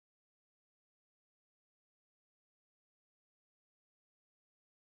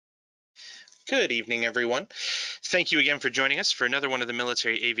Good evening, everyone. Thank you again for joining us for another one of the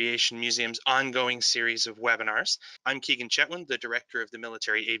Military Aviation Museum's ongoing series of webinars. I'm Keegan Chetwin, the director of the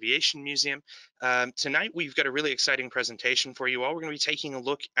Military Aviation Museum. Tonight, we've got a really exciting presentation for you all. We're going to be taking a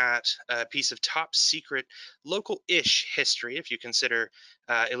look at a piece of top secret local-ish history, if you consider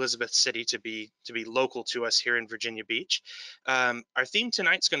Elizabeth City to be local to us here in Virginia Beach. Our theme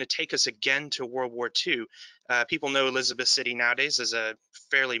tonight is going to take us again to World War II. People know Elizabeth City nowadays as a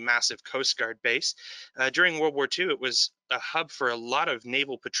fairly massive Coast Guard base. During World War II, it was a hub for a lot of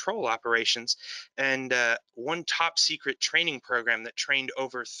naval patrol operations and one top secret training program that trained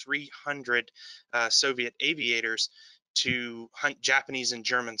over 300 Soviet aviators to hunt Japanese and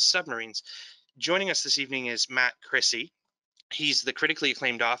German submarines. Joining us this evening is Matt Crisci. He's the critically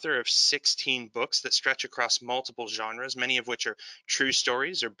acclaimed author of 16 books that stretch across multiple genres, many of which are true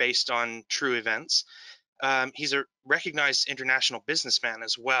stories or based on true events. He's a recognized international businessman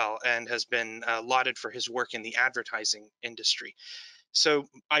as well and has been lauded for his work in the advertising industry. So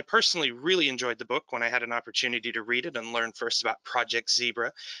I personally really enjoyed the book when I had an opportunity to read it and learn first about Project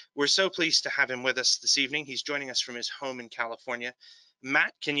Zebra. We're so pleased to have him with us this evening. He's joining us from his home in California.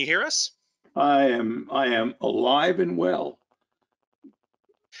 Matt, can you hear us? I am alive and well.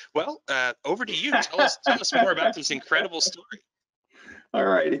 Well, over to you. Tell us more about this incredible story. All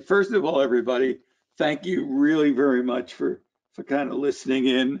right. First of all, everybody, thank you really very much for kind of listening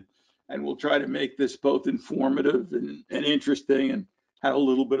in, and we'll try to make this both informative and interesting, and have a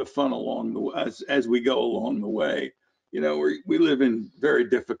little bit of fun along the as we go along the way. You know, we live in very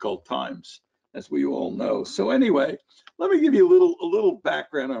difficult times, as we all know. So anyway, let me give you a little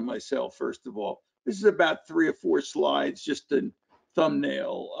background on myself. First of all, this is about 3 or 4 slides, just a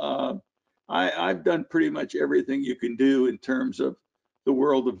thumbnail. I've done pretty much everything you can do in terms of the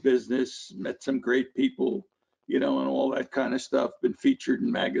world of business, met some great people, you know, and all that kind of stuff, been featured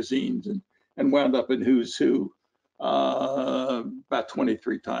in magazines and wound up in Who's Who. About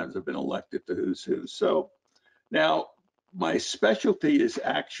 23 times I've been elected to Who's Who. So now my specialty is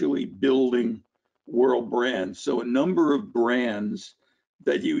actually building world brands. So a number of brands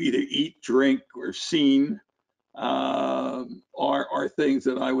that you either eat, drink, or seen are things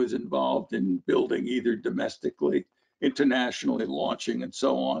that I was involved in building, either domestically, internationally, launching, and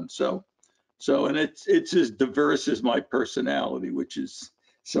so on. So and it's as diverse as my personality, which is,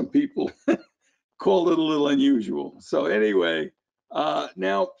 some people call it a little unusual. So anyway,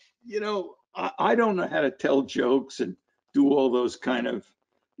 now, you know, I don't know how to tell jokes and do all those kind of,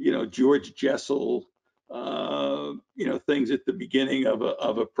 you know, George Jessel, you know, things at the beginning of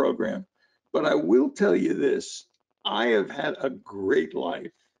a program. But I will tell you this, I have had a great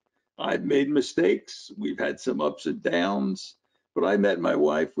life. I've made mistakes. We've had some ups and downs, but I met my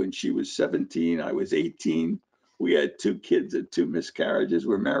wife when she was 17. I was 18. We had 2 kids and 2 miscarriages.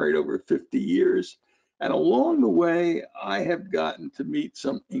 We're married over 50 years. And along the way, I have gotten to meet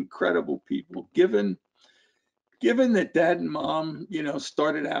some incredible people. Given that Dad and Mom, you know,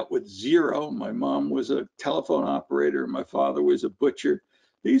 started out with 0. My mom was a telephone operator. My father was a butcher.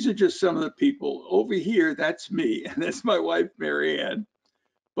 These are just some of the people. Over here, that's me, and that's my wife, Mary Ann.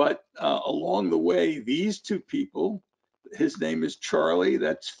 But along the way, these 2 people, his name is Charlie,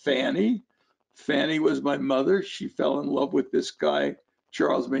 that's Fanny. Fanny was my mother. She fell in love with this guy,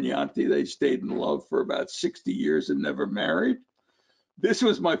 Charles Mignanti. They stayed in love for about 60 years and never married. This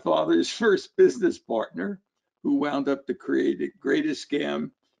was my father's first business partner, who wound up to create the greatest scam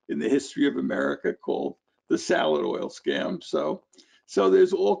in the history of America, called the salad oil scam. So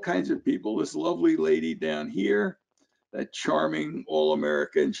there's all kinds of people. This lovely lady down here, that charming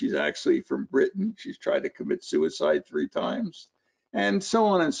all-American, she's actually from Britain. She's tried to commit suicide 3 times, and so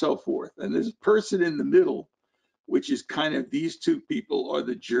on and so forth. And there's a person in the middle, which is kind of, these 2 people are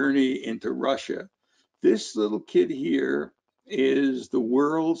the journey into Russia. This little kid here is the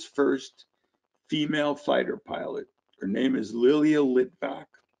world's first female fighter pilot. Her name is Lilia Litvak.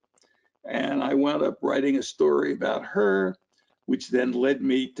 And I wound up writing a story about her, which then led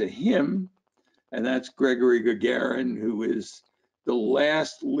me to him. And that's Gregory Gagarin, who is the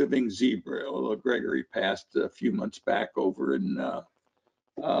last living zebra, although Gregory passed a few months back over in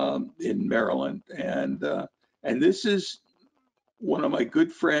Maryland. And this is one of my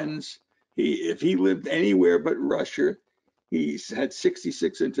good friends. If he lived anywhere but Russia, he's had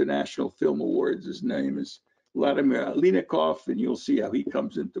 66 international film awards. His name is Vladimir Alinikov, and you'll see how he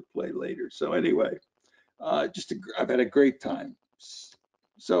comes into play later. So anyway, I've had a great time.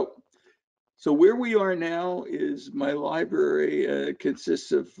 So where we are now is my library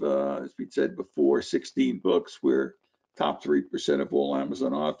consists of, as we said before, 16 books. We're top 3% of all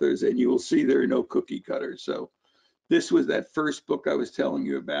Amazon authors, and you will see there are no cookie cutters. So this was that first book I was telling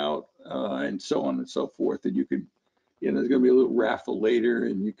you about, and so on and so forth. And you can, there's going to be a little raffle later,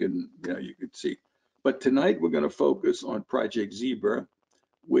 and you can see. But tonight we're going to focus on Project Zebra,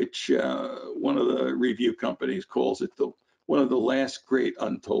 which one of the review companies calls it one of the last great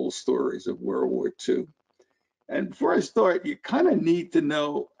untold stories of World War II. And before I start, you kind of need to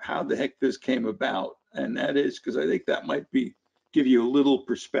know how the heck this came about. And that is because I think that might give you a little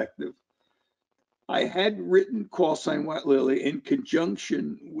perspective. I had written Call Sign White Lily in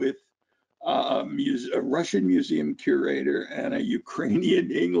conjunction with a Russian museum curator and a Ukrainian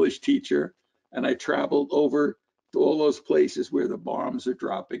English teacher. And I traveled over to all those places where the bombs are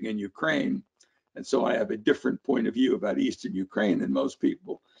dropping in Ukraine. And so I have a different point of view about Eastern Ukraine than most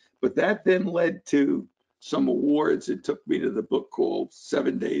people. But that then led to some awards. It took me to the book called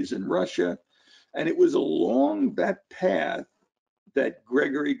 7 Days in Russia. And it was along that path that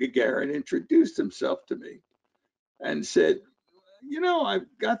Gregory Gagarin introduced himself to me and said, I've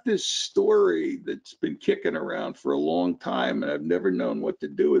got this story that's been kicking around for a long time and I've never known what to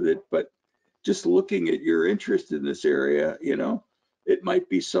do with it. But just looking at your interest in this area, it might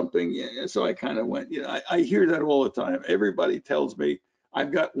be something. So I kind of went, I hear that all the time. Everybody tells me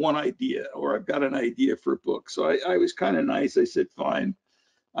I've got one idea or I've got an idea for a book. So I was kind of nice. I said, fine,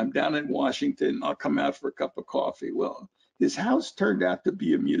 I'm down in Washington. I'll come out for a cup of coffee. Well, his house turned out to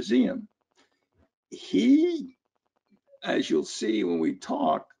be a museum. He, as you'll see when we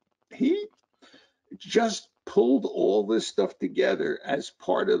talk, he just pulled all this stuff together as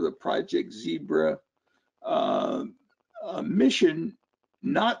part of the Project Zebra mission,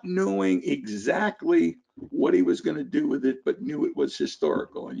 not knowing exactly what he was going to do with it, but knew it was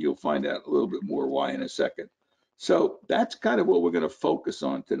historical. And you'll find out a little bit more why in a second. So that's kind of what we're going to focus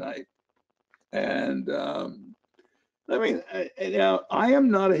on tonight. And now I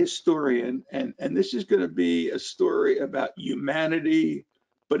am not a historian, and this is going to be a story about humanity,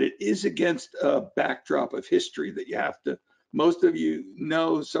 but it is against a backdrop of history that you have to, most of you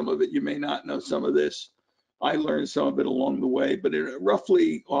know some of it, you may not know some of this. I learned some of it along the way, but in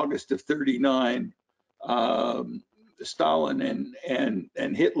roughly August of 39, Stalin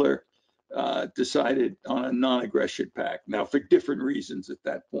and Hitler decided on a non-aggression pact. Now, for different reasons at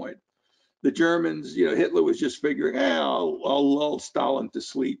that point. The Germans, Hitler was just figuring, I'll lull Stalin to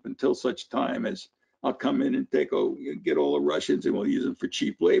sleep until such time as I'll come in and get all the Russians and we'll use them for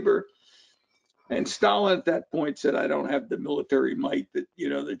cheap labor. And Stalin at that point said, I don't have the military might that,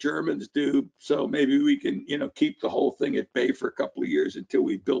 the Germans do. So maybe we can, keep the whole thing at bay for a couple of years until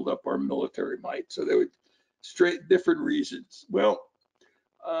we build up our military might. So there were different reasons. Well,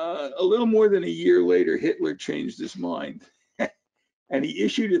 a little more than a year later, Hitler changed his mind. And he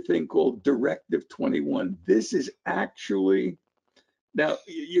issued a thing called Directive 21. This is actually, now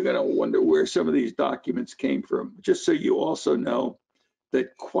you're going to wonder where some of these documents came from, just so you also know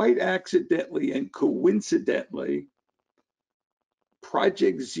that quite accidentally and coincidentally,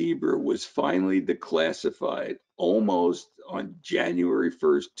 Project Zebra was finally declassified almost on January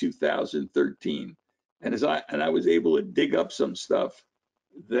 1st, 2013. And I was able to dig up some stuff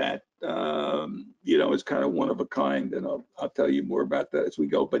that is kind of one of a kind, and I'll tell you more about that as we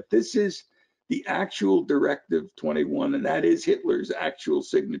go. But this is the actual Directive 21, and that is Hitler's actual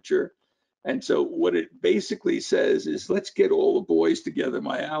signature. And so what it basically says is, let's get all the boys together,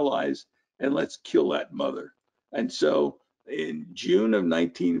 my allies, and let's kill that mother. And so in June of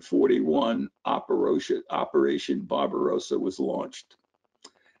 1941, Operation Barbarossa was launched.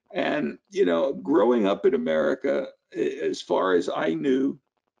 And, growing up in America, as far as I knew,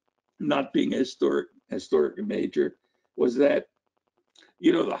 not being a historic major, was that,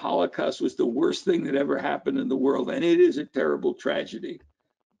 the Holocaust was the worst thing that ever happened in the world. And it is a terrible tragedy.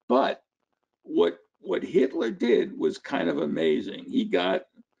 But what Hitler did was kind of amazing. He got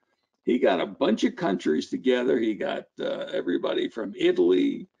a bunch of countries together. He got everybody from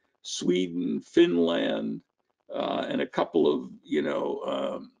Italy, Sweden, Finland, and a couple of,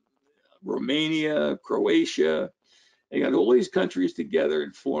 Romania, Croatia. They got all these countries together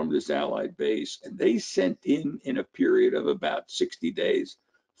and formed this allied base, and they sent in a period of about 60 days,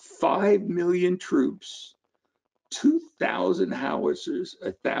 5 million troops, 2,000 howitzers,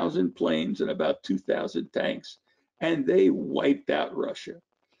 1,000 planes, and about 2,000 tanks, and they wiped out Russia.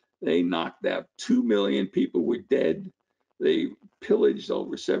 They knocked out 2 million people were dead. They pillaged over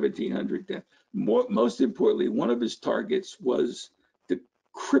 1,700. Most importantly, one of his targets was to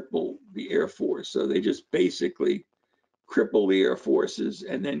cripple the Air Force. So they just basically cripple the air forces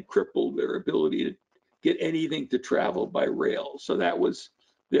and then cripple their ability to get anything to travel by rail. So that was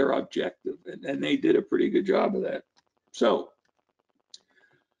their objective, and they did a pretty good job of that. So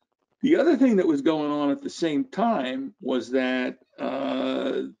The other thing that was going on at the same time was that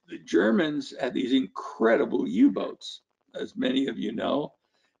the Germans had these incredible U-boats, as many of you know,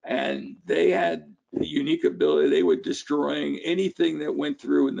 and they had the unique ability, they were destroying anything that went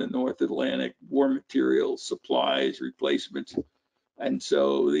through in the North Atlantic, war materials, supplies, replacements. And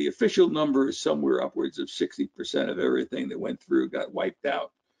so the official number is somewhere upwards of 60% of everything that went through got wiped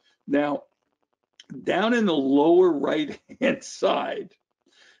out. Now, down in the lower right-hand side,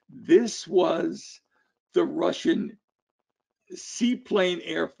 this was the Russian seaplane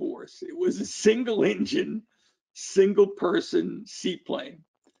Air Force. It was a single engine, single person seaplane.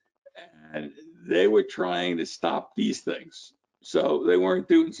 And they were trying to stop these things. So they weren't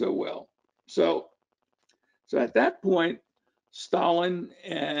doing so well. So at that point, Stalin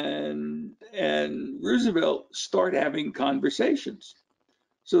and Roosevelt start having conversations.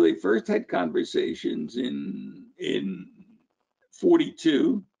 So they first had conversations in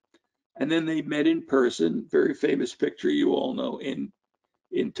 42, and then they met in person. Very famous picture you all know in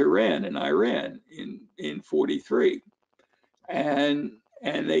Tehran in Iran in 43, and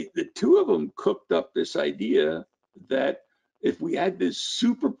the two of them cooked up this idea that if we had this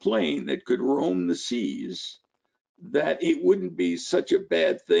super plane that could roam the seas, that it wouldn't be such a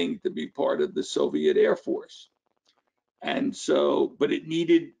bad thing to be part of the Soviet Air Force. And so, but it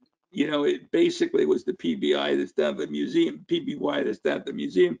needed, it basically was the PBI that's down at the museum, PBY that's down at the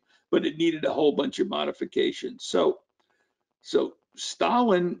museum, but it needed a whole bunch of modifications. So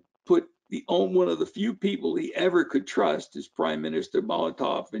Stalin put one of the few people he ever could trust, his Prime Minister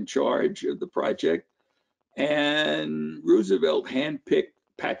Molotov, in charge of the project, and Roosevelt handpicked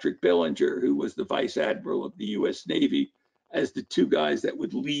Patrick Bellinger, who was the Vice Admiral of the U.S. Navy, as the two guys that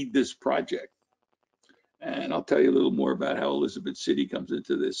would lead this project. And I'll tell you a little more about how Elizabeth City comes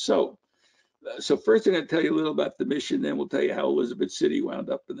into this. So first I'm going to tell you a little about the mission, then we'll tell you how Elizabeth City wound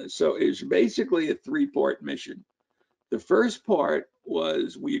up in this. So it's basically a three-part mission. The first part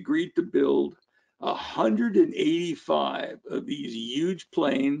was we agreed to build 185 of these huge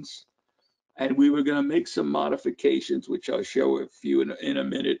planes, and we were going to make some modifications, which I'll show a few in a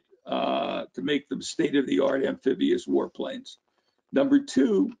minute, to make them state-of-the-art amphibious warplanes. Number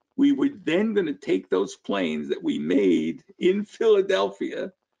two, we were then going to take those planes that we made in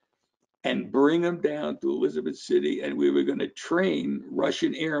Philadelphia and bring them down to Elizabeth City, and we were going to train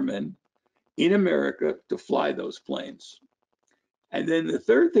Russian airmen in America to fly those planes. And then the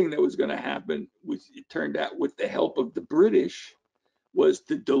third thing that was going to happen, which it turned out with the help of the British, was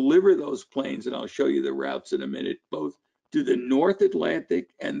to deliver those planes, and I'll show you the routes in a minute, both to the North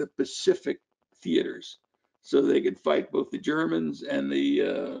Atlantic and the Pacific theaters, so they could fight both the Germans and the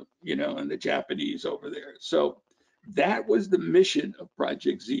and the Japanese over there. So that was the mission of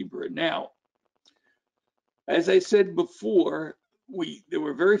Project Zebra. Now, as I said before, there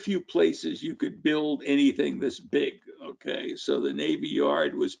were very few places you could build anything this big. Okay, so the Navy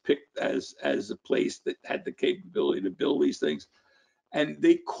Yard was picked as a place that had the capability to build these things, and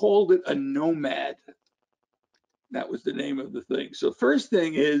they called it a Nomad. That was the name of the thing. So first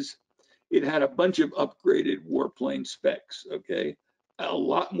thing is, it had a bunch of upgraded warplane specs. Okay, a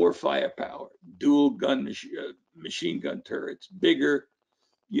lot more firepower, dual gun machine gun turrets, bigger,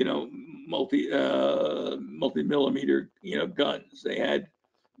 multi-millimeter, guns. They had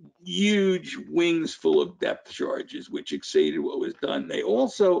huge wings full of depth charges, which exceeded what was done.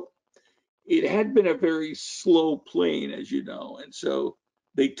 It had been a very slow plane, as you know, and so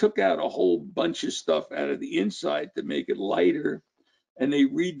they took out a whole bunch of stuff out of the inside to make it lighter, and they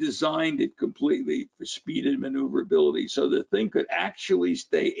redesigned it completely for speed and maneuverability, so the thing could actually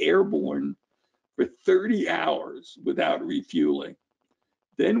stay airborne for 30 hours without refueling.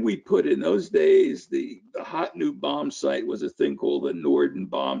 Then we put, in those days, the hot new bomb sight was a thing called the Norden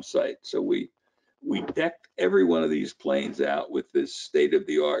bomb sight. So we decked every one of these planes out with this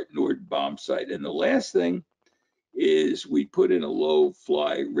state-of-the-art Norden bomb sight. And the last thing is we put in a low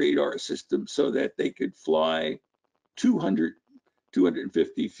fly radar system so that they could fly 200,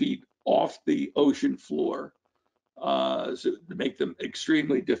 250 feet off the ocean floor, so to make them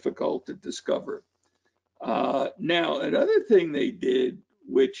extremely difficult to discover. Now, another thing they did,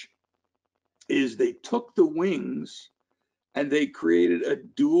 which is they took the wings and they created a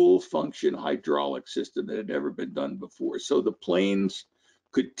dual function hydraulic system that had never been done before. So the planes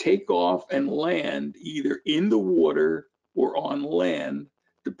could take off and land either in the water or on land,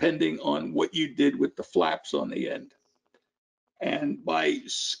 depending on what you did with the flaps on the end. And by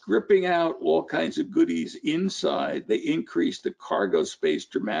stripping out all kinds of goodies inside, they increased the cargo space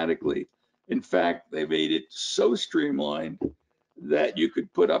dramatically. In fact, they made it so streamlined that you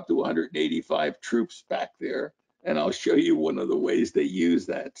could put up to 185 troops back there And I'll show you one of the ways they use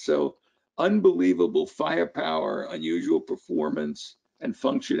that. So unbelievable firepower, unusual performance, and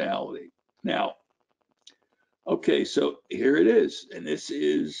functionality. Now, okay, so here it is. And this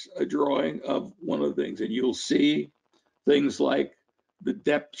is a drawing of one of the things. And you'll see things like the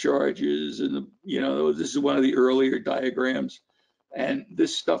depth charges and this is one of the earlier diagrams. And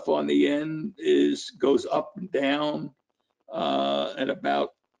this stuff on the end goes up and down at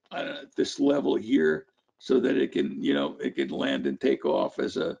about this level here, so that it can land and take off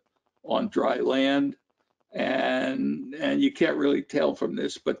on dry land. And you can't really tell from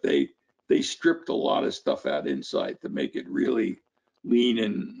this, but they stripped a lot of stuff out inside to make it really lean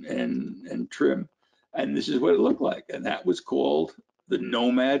and trim. And this is what it looked like. And that was called the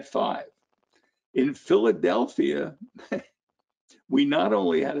Nomad 5. In Philadelphia, we not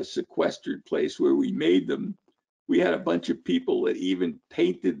only had a sequestered place where we made them, we had a bunch of people that even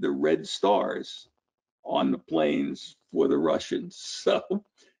painted the red stars on the planes for the Russians.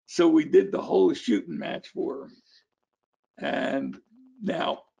 So we did the whole shooting match for them. And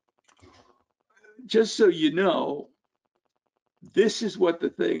now, just so you know, this is what the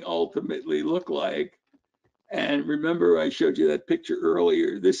thing ultimately looked like. And remember, I showed you that picture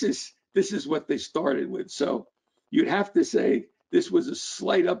earlier. This is what they started with. So you'd have to say this was a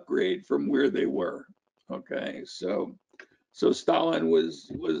slight upgrade from where they were. Okay, so Stalin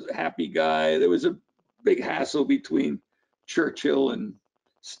was a happy guy. There was a big hassle between Churchill and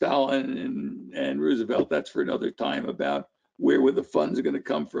Stalin and Roosevelt. That's for another time, about where were the funds going to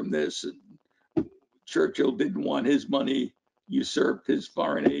come from this. And Churchill didn't want his money usurped, his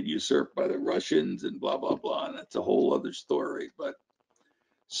foreign aid usurped by the Russians, and blah, blah, blah. And that's a whole other story. But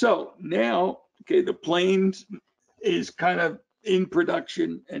so now, okay, the planes is kind of in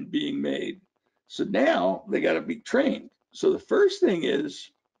production and being made. So now they got to be trained. So the first thing is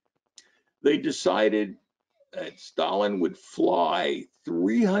they decided that Stalin would fly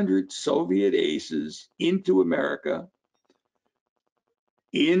 300 Soviet aces into America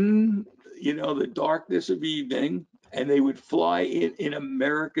in, the darkness of evening, and they would fly in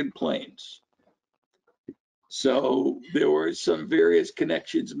American planes. So there were some various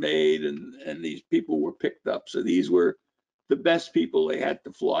connections made, and these people were picked up. So these were the best people they had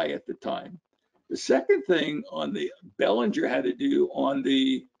to fly at the time. The second thing on the Bellinger had to do on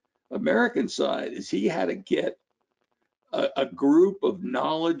the American side is he had to get a group of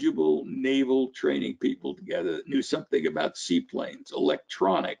knowledgeable naval training people together that knew something about seaplanes,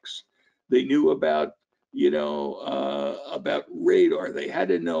 electronics. They knew about about radar. They had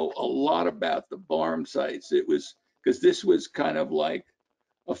to know a lot about the bomb sites. It was because this was kind of like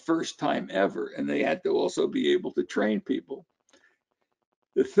a first time ever, and they had to also be able to train people.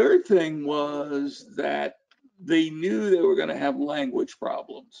 The third thing was that they knew they were going to have language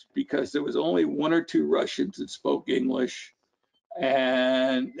problems because there was only one or two Russians that spoke English,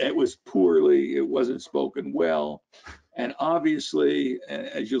 and it wasn't spoken well. And obviously,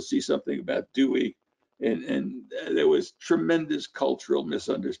 as you'll see something about Dewey, and there was tremendous cultural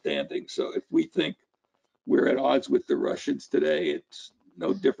misunderstanding. So if we think we're at odds with the Russians today, it's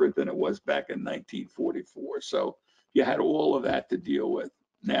no different than it was back in 1944. So you had all of that to deal with.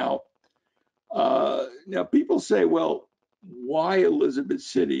 Now people say, well, why Elizabeth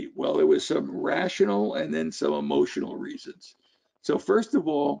City? Well, there was some rational and then some emotional reasons. So first of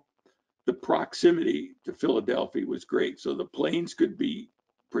all, the proximity to Philadelphia was great. So the planes could be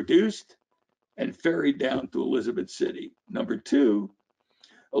produced and ferried down to Elizabeth City. Number two,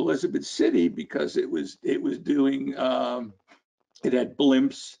 Elizabeth City, because it was doing it had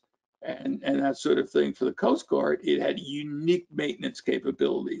blimps and that sort of thing for the Coast Guard. It had unique maintenance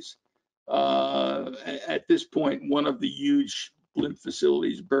capabilities. At this point, one of the huge blimp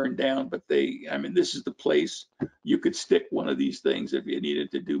facilities burned down, but this is the place you could stick one of these things if you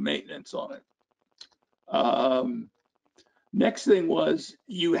needed to do maintenance on it. Next thing was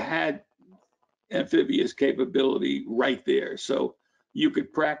you had amphibious capability right there. So you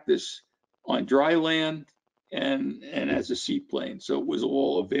could practice on dry land and as a seaplane. So it was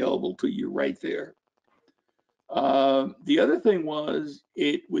all available to you right there. The other thing was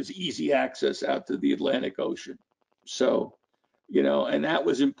it was easy access out to the Atlantic Ocean. So, and that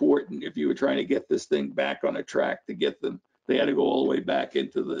was important if you were trying to get this thing back on a track to get them. They had to go all the way back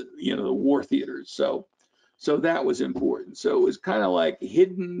into the, the war theaters. So that was important. So it was kind of like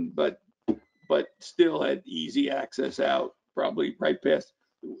hidden, but still had easy access out, probably right past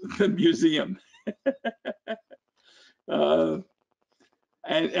the museum. And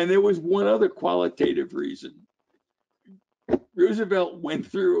there was one other qualitative reason. Roosevelt went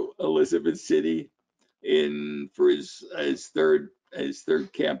through Elizabeth City for his third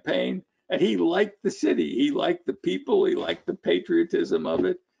campaign, And he liked the city. He liked the people. He liked the patriotism of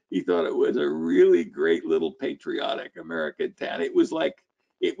it. He thought it was a really great little patriotic American town. It was like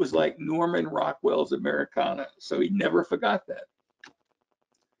Norman Rockwell's Americana. So he never forgot that.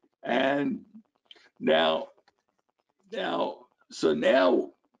 And now, now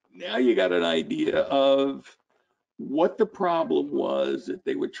you got an idea of what the problem was that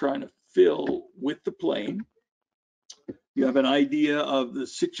they were trying to fill with the plane. You have an idea of the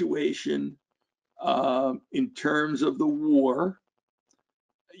situation in terms of the war.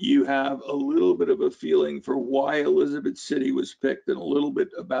 You have a little bit of a feeling for why Elizabeth City was picked and a little bit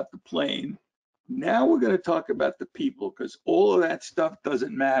about the plane. Now we're going to talk about the people, because all of that stuff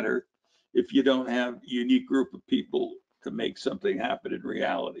doesn't matter if you don't have a unique group of people to make something happen in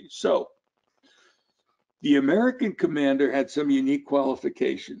reality. So the American commander had some unique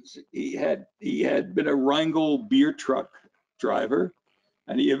qualifications. He had been a Rheingold beer truck driver,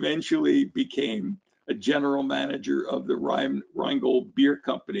 and he eventually became a general manager of the Rheingold Beer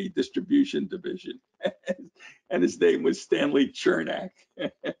Company distribution division. And his name was Stanley Chernak.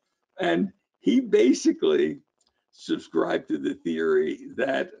 And he basically subscribed to the theory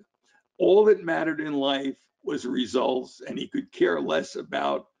that all that mattered in life was results, and he could care less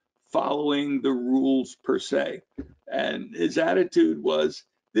about following the rules per se. And his attitude was,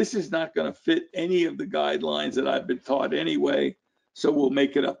 this is not going to fit any of the guidelines that I've been taught anyway, so we'll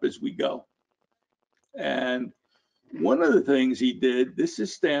make it up as we go. And one of the things he did, this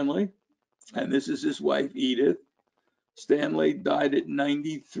is Stanley, and this is his wife, Edith. Stanley died at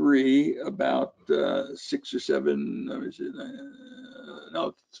 93, about 6 or 7,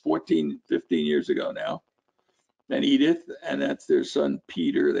 no, it's 14, 15 years ago now. And Edith, and that's their son,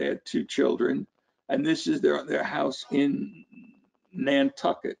 Peter. They had 2 children. And this is their house in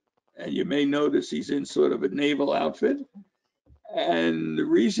Nantucket. And you may notice he's in sort of a naval outfit. And the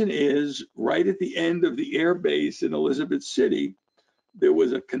reason is, right at the end of the air base in Elizabeth City, there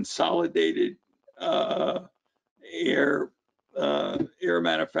was a consolidated air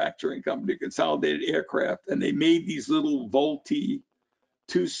manufacturing company, Consolidated Aircraft, and they made these little Vultee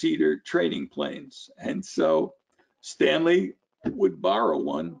 2-seater training planes. And so Stanley would borrow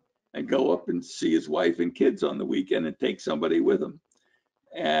one and go up and see his wife and kids on the weekend and take somebody with him.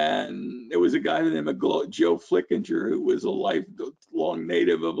 And there was a guy named Joe Flickinger, who was a lifelong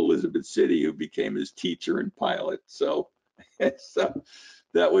native of Elizabeth City, who became his teacher and pilot. So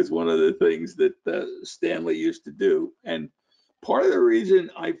that was one of the things that Stanley used to do. And part of the reason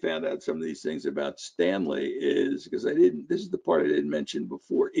I found out some of these things about Stanley is because this is the part I didn't mention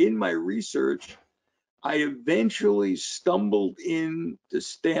before. In my research, I eventually stumbled into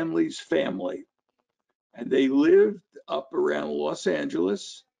Stanley's family, and they lived up around Los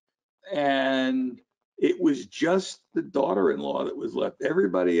Angeles, and it was just the daughter-in-law that was left.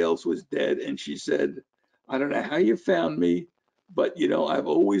 Everybody else was dead. And she said, I don't know how you found me, but I've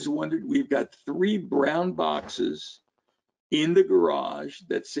always wondered, we've got 3 brown boxes in the garage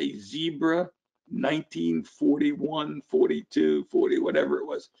that say Zebra 1941, 42, 40, whatever it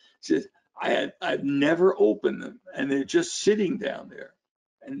was. She says, I've never opened them, and they're just sitting down there.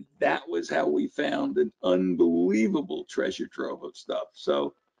 And that was how we found an unbelievable treasure trove of stuff.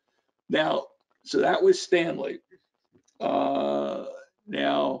 So that was Stanley.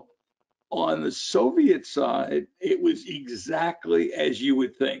 Now, on the Soviet side, it was exactly as you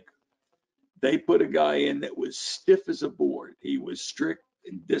would think. They put a guy in that was stiff as a board. He was strict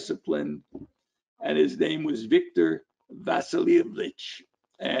and disciplined, and his name was Viktor Vasilievich.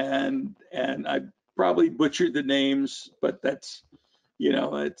 And I probably butchered the names, but that's,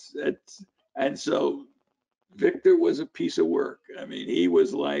 it's, and so Victor was a piece of work. I mean, he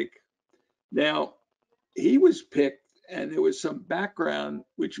was like, now he was picked, and there was some background,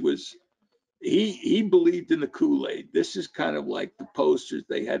 which was, he believed in the Kool-Aid. This is kind of like the posters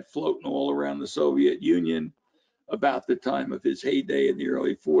they had floating all around the Soviet Union about the time of his heyday in the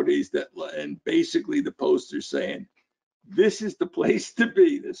early 40s, and basically the posters saying, this is the place to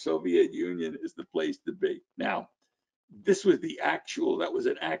be. The Soviet Union is the place to be. Now, that was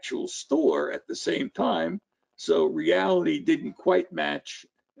an actual store at the same time. So reality didn't quite match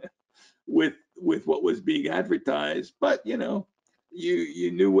with what was being advertised, but you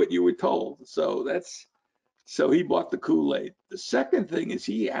knew what you were told. So he bought the Kool-Aid. The second thing is,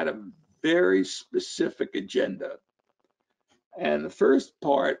 he had a very specific agenda. And the first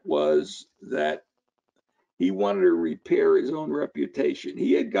part was that he wanted to repair his own reputation.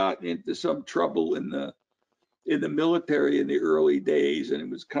 He had gotten into some trouble in the military in the early days, and it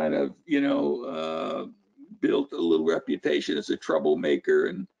was kind of, built a little reputation as a troublemaker,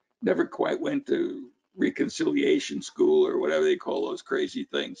 and never quite went to reconciliation school or whatever they call those crazy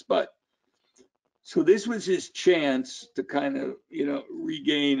things. But So this was his chance to kind of,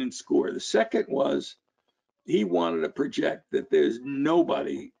 regain and score. The second was he wanted to project that there's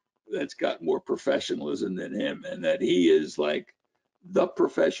nobody that's got more professionalism than him, and that he is like the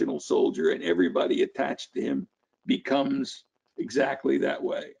professional soldier, and everybody attached to him becomes exactly that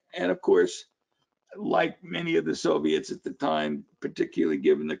way. And of course, like many of the Soviets at the time, particularly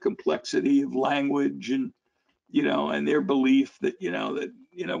given the complexity of language and and their belief that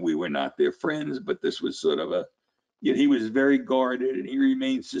we were not their friends, but this was sort of he was very guarded and he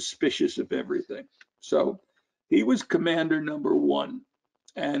remained suspicious of everything. So he was commander number one,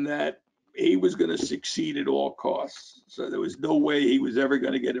 and that he was going to succeed at all costs. So there was no way he was ever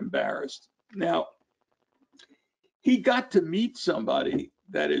going to get embarrassed. Now, he got to meet somebody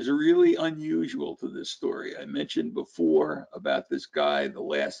that is really unusual to this story. I mentioned before about this guy, the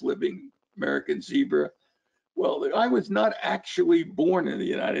last living American zebra. Well, the guy was not actually born in the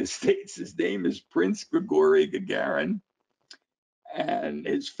United States. His name is Prince Grigory Gagarin, and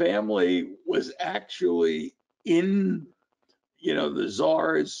his family was actually in, the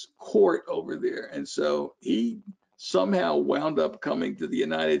Tsar's court over there. And so he somehow wound up coming to the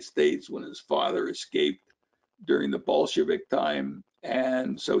United States when his father escaped during the Bolshevik time.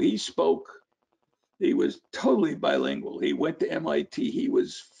 And so he was totally bilingual. He went to MIT. He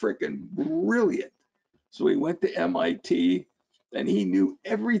was freaking brilliant. So he went to MIT and he knew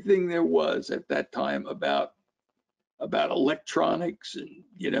everything there was at that time about electronics and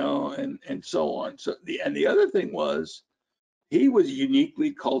and so on. So the other thing was he was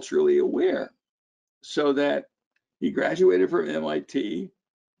uniquely culturally aware, so that he graduated from MIT,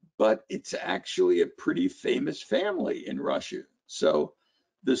 but it's actually a pretty famous family in Russia. So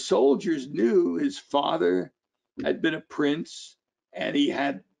the soldiers knew his father had been a prince, and he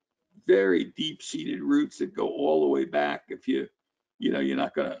had very deep-seated roots that go all the way back. If you're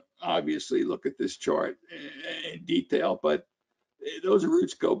not going to obviously look at this chart in detail, but those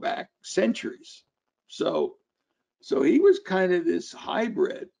roots go back centuries. So he was kind of this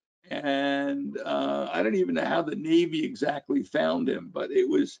hybrid, and I don't even know how the Navy exactly found him, but it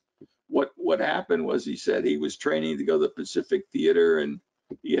was what happened was he said he was training to go to the Pacific Theater, and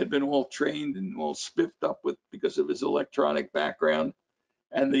he had been all trained and all spiffed up with because of his electronic background.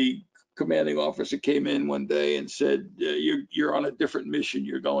 And the commanding officer came in one day and said, "You're on a different mission.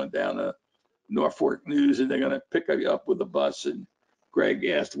 You're going down to Norfolk News, and they're going to pick you up with a bus." And Greg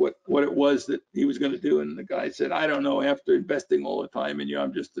asked what it was that he was going to do, and the guy said, "I don't know. After investing all the time in you,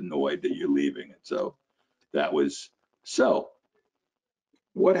 I'm just annoyed that you're leaving." And so that was so.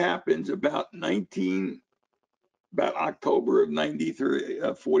 What happens about October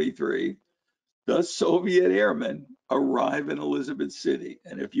of 43? The Soviet Airmen arrive in Elizabeth City,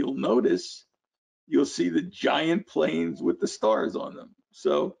 and if you'll notice, you'll see the giant planes with the stars on them.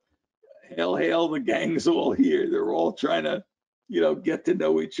 So hail, the gang's all here. They're all trying to, get to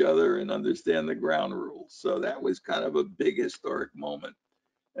know each other and understand the ground rules. So that was kind of a big historic moment.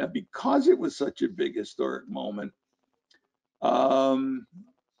 And because it was such a big historic moment, um,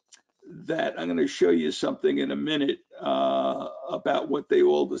 that I'm going to show you something in a minute about what they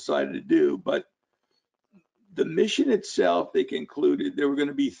all decided to do. But the mission itself, they concluded there were going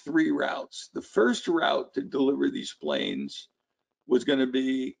to be three routes. The first route to deliver these planes was going to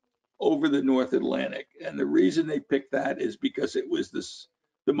be over the North Atlantic. And the reason they picked that is because it was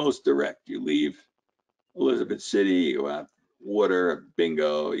the most direct. You leave Elizabeth City, you go out water,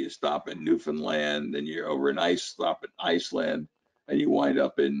 bingo, you stop in Newfoundland, then you're over in stop in Iceland, and you wind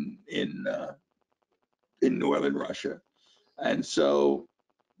up in northern Russia. And so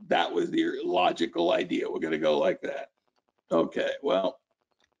that was the logical idea. We're going to go like that. Okay, well,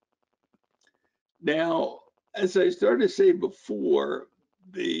 now, as I started to say before,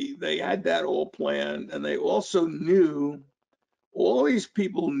 they had that all planned, and they also knew, all these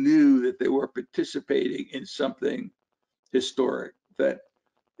people knew that they were participating in something historic, that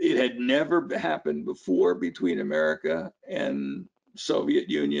it had never happened before between America and Soviet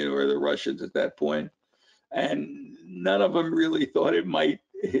Union or the Russians at that point, and none of them really thought it might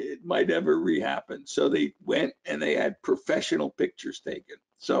ever rehappen. So they went and they had professional pictures taken.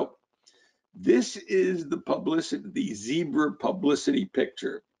 So this is the zebra publicity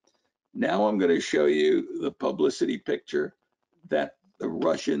picture. Now I'm going to show you the publicity picture that the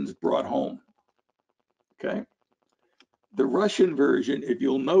Russians brought home. Okay. The Russian version, if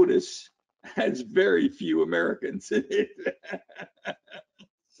you'll notice, has very few Americans in it.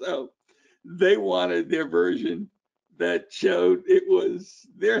 So they wanted their version that showed it was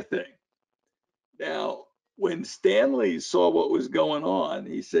their thing. Now, when Stanley saw what was going on,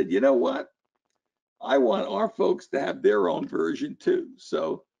 he said, "You know what? I want our folks to have their own version too."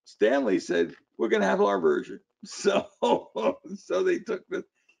 So Stanley said, we're going to have our version. So, so they took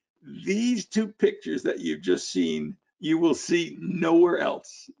these two pictures that you've just seen, you will see nowhere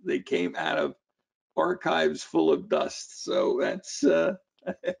else. They came out of archives full of dust. So that's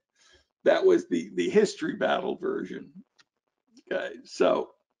that was the history battle version. Okay, so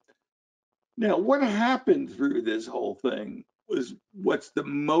now what happened through this whole thing was what's the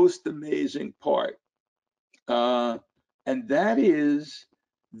most amazing part, and that is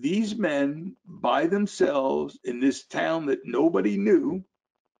these men by themselves in this town that nobody knew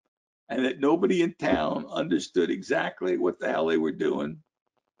and that nobody in town understood exactly what the hell they were doing.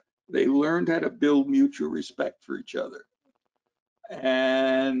 They learned how to build mutual respect for each other.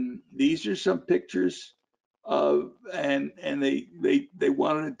 And these are some pictures of, and they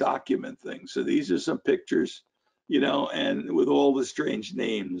wanted to document things. So these are some pictures, and with all the strange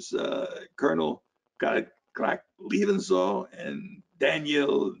names, Colonel Clark Levensaw and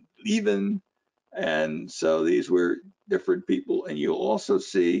Daniel Leven. And so these were different people. And you'll also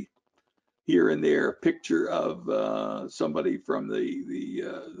see here and there a picture of somebody from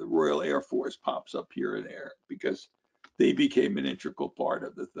the Royal Air Force pops up here and there because they became an integral part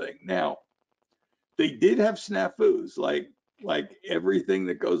of the thing. Now, they did have snafus, like everything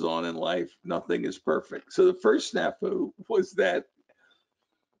that goes on in life, nothing is perfect. So the first snafu was that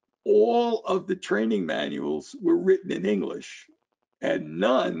all of the training manuals were written in English and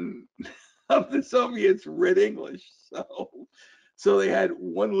none of the Soviets read English. So they had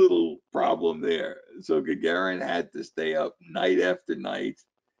one little problem there. So Gagarin had to stay up night after night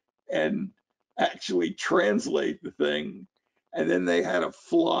and actually translate the thing. And then they had to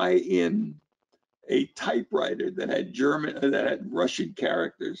fly in a typewriter that had Russian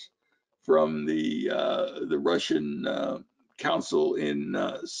characters from the Russian council in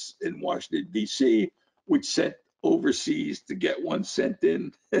Washington D.C., which sent overseas to get one sent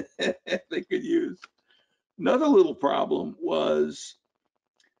in they could use. Another little problem was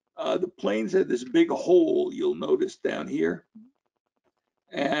the planes had this big hole you'll notice down here,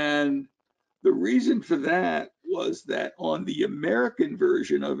 and the reason for that was that on the American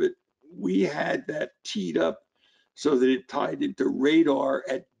version of it, we had that teed up so that it tied into radar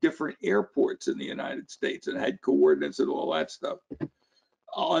at different airports in the United States and had coordinates and all that stuff.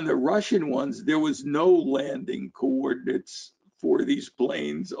 On the Russian ones, there was no landing coordinates for these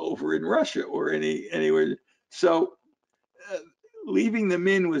planes over in Russia or anywhere. So leaving them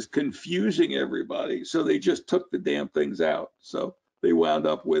in was confusing everybody. So they just took the damn things out. So they wound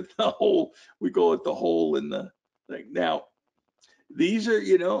up with a hole. We call it the hole in the thing. Now, these are,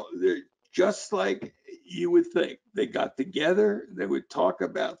 they're just like you would think. They got together. They would talk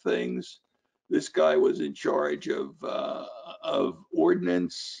about things. This guy was in charge of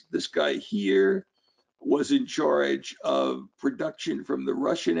ordnance. This guy here was in charge of production from the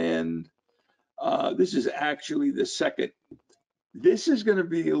Russian end. This is actually the second. This is going to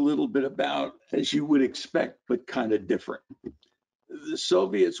be a little bit about, as you would expect, but kind of different. The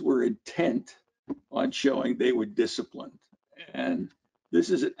Soviets were intent on showing they were disciplined. And this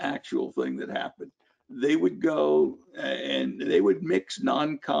is an actual thing that happened. They would go and they would mix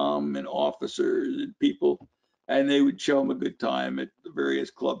non-com and officers and people, and they would show them a good time at the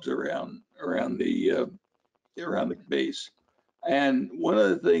various clubs around the base. And one of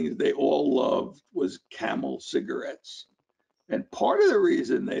the things they all loved was Camel cigarettes. And part of the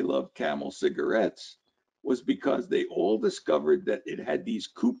reason they loved Camel cigarettes was because they all discovered that it had these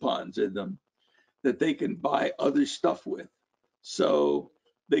coupons in them that they can buy other stuff with. So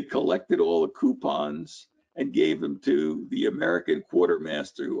they collected all the coupons and gave them to the American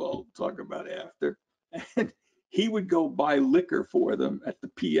quartermaster, who I'll talk about after. And he would go buy liquor for them at the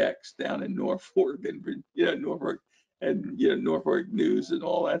PX down in Norfolk and Norfolk and Norfolk News and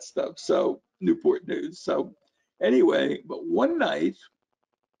all that stuff. So Newport News. So anyway, but one night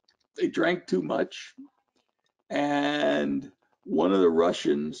they drank too much, and one of the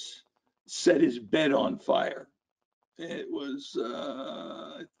Russians set his bed on fire. It was,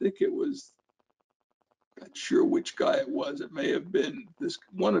 I think it was, not sure which guy it was. It may have been this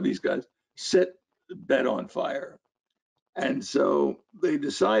one of these guys set the bed on fire. And so they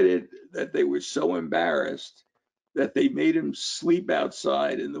decided that they were so embarrassed that they made him sleep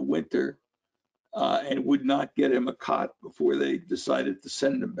outside in the winter and would not get him a cot before they decided to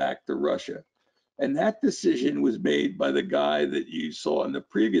send him back to Russia. And that decision was made by the guy that you saw in the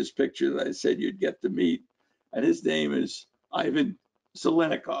previous picture that I said you'd get to meet. And his name is Ivan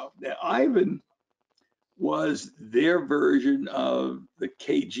Selenikov. Now, Ivan was their version of the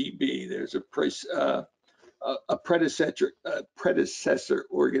KGB. There's a predecessor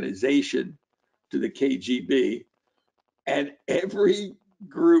organization to the KGB. And every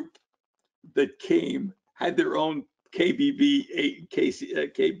group that came had their own KBG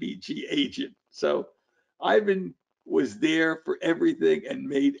agent. So Ivan was there for everything and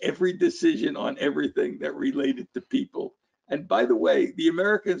made every decision on everything that related to people. And by the way, the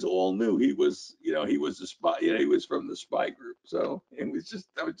Americans all knew he was, he was a spy, he was from the spy group. So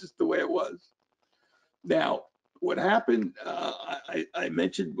that was just the way it was. Now, what happened, I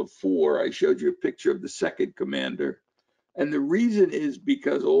mentioned before, I showed you a picture of the second commander. And the reason is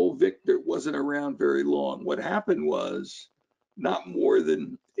because old Victor wasn't around very long. What happened was not more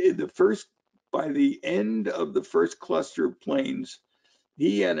than by the end of the first cluster of planes,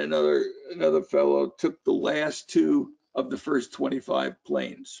 he and another fellow took the last two of the first 25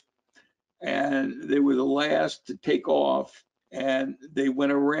 planes. And they were the last to take off. And they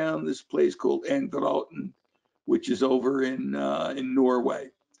went around this place called Engroten, which is over in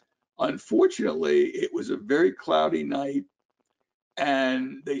Norway. Unfortunately, it was a very cloudy night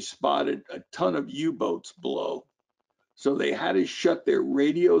and they spotted a ton of U-boats below. So they had to shut their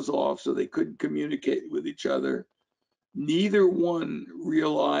radios off so they couldn't communicate with each other. Neither one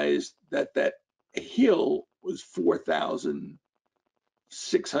realized that that hill was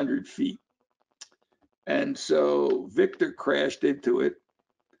 4,600 feet. And so Victor crashed into it,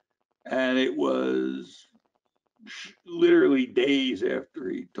 and it was literally days after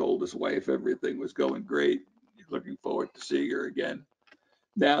he told his wife everything was going great. He's looking forward to seeing her again.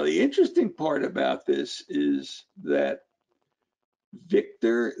 Now, the interesting part about this is that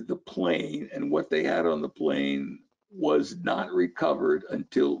Victor, the plane, and what they had on the plane was not recovered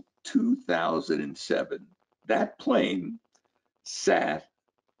until 2007. That plane sat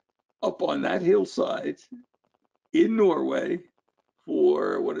up on that hillside in Norway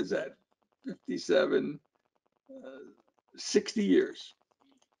for, what is that, 57, 60 years.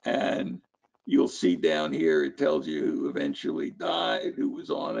 And you'll see down here, it tells you who eventually died, who was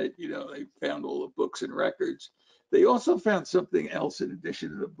on it. They found all the books and records. They also found something else in addition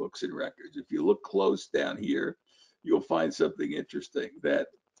to the books and records. If you look close down here, you'll find something interesting, that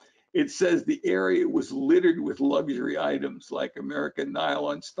it says the area was littered with luxury items like American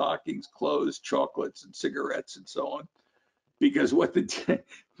nylon stockings, clothes, chocolates, and cigarettes, and so on. Because what the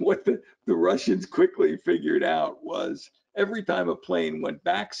Russians quickly figured out was every time a plane went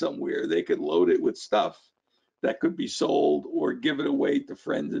back somewhere, they could load it with stuff that could be sold or given away to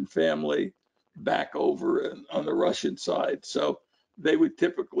friends and family back over on the Russian side. So they would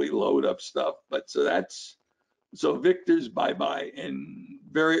typically load up stuff. But so Victor's bye-bye, and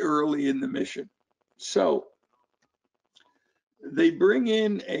very early in the mission. So they bring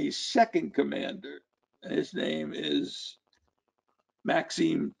in a second commander. His name is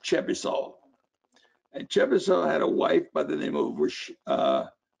Maxim Chebysov. And Chebysov had a wife by the name of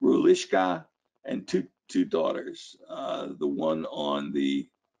Rulishka and two daughters. The one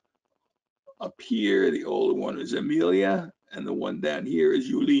up here, the older one is Amelia, and the one down here is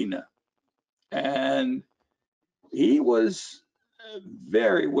Yulina. And he was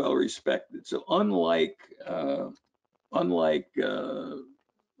very well respected. So unlike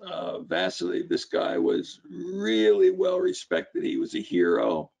Vasily, this guy was really well respected. He was a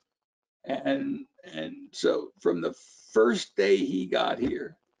hero. And so from the first day he got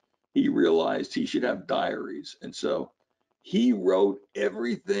here, he realized he should have diaries. And so he wrote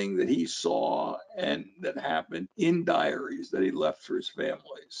everything that he saw and that happened in diaries that he left for his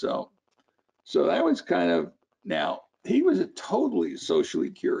family. So that was now he was a totally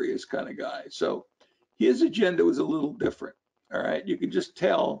socially curious kind of guy. So his agenda was a little different. All right. You can just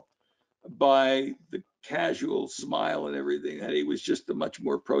tell by the casual smile and everything that he was just a much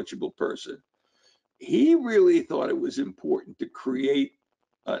more approachable person. He really thought it was important to create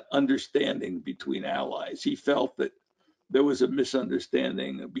an understanding between allies. He felt that there was a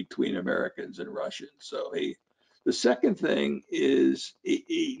misunderstanding between Americans and Russians. So the second thing is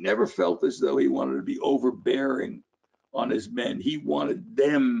he never felt as though he wanted to be overbearing on his men. He wanted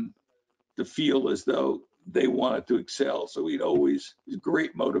them to feel as though they wanted to excel. So he's a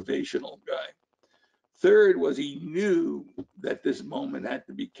great motivational guy. Third was he knew that this moment had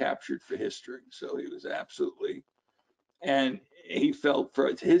to be captured for history. So he was and he felt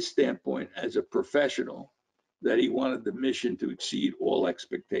from his standpoint as a professional that he wanted the mission to exceed all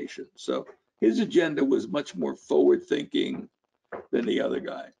expectations. So his agenda was much more forward thinking than the other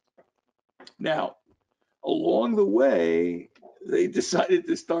guy. Now, along the way, they decided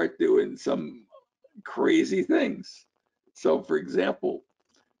to start doing some crazy things. So, for example,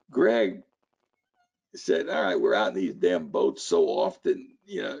 Greg said, all right, we're out in these damn boats so often,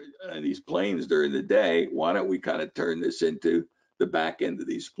 and these planes during the day. Why don't we kind of turn this into the back end of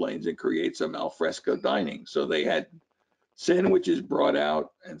these planes and create some alfresco dining? So they had sandwiches brought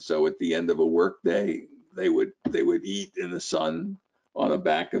out. And so at the end of a work day, they would eat in the sun on the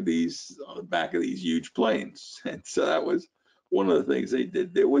back of these huge planes. And so that was one of the things they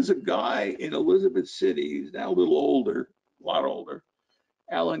did. There was a guy in Elizabeth City, he's now a little older, a lot older,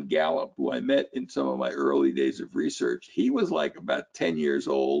 Alan Gallup, who I met in some of my early days of research. He was like about 10 years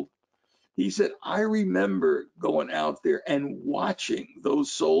old. He said, I remember going out there and watching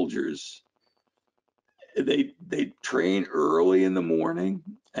those soldiers. They train early in the morning.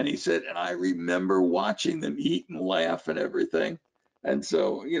 And he said, and I remember watching them eat and laugh and everything. And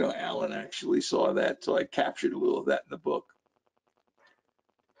so, Alan actually saw that. So I captured a little of that in the book.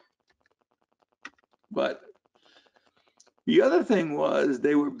 But the other thing was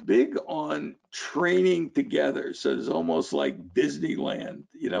they were big on training together. So it's almost like Disneyland,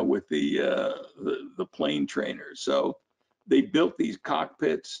 with the plane trainers. So they built these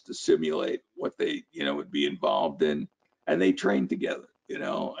cockpits to simulate what they, would be involved in, and they trained together,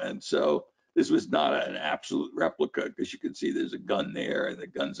 And so this was not an absolute replica because you can see there's a gun there and the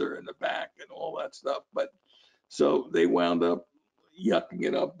guns are in the back and all that stuff. But so they wound up yucking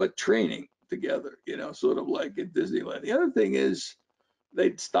it up, but training together, sort of like at Disneyland. The other thing is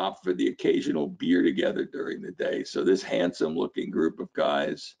they'd stop for the occasional beer together during the day. So this handsome looking group of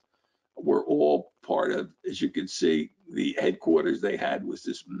guys were all part of, as you can see, the headquarters they had was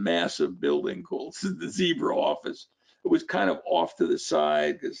this massive building called the Zebra office. It was kind of off to the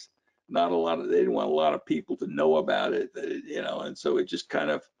side because they didn't want a lot of people to know about it, and so it just kind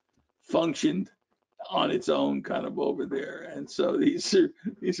of functioned on its own kind of over there. And so these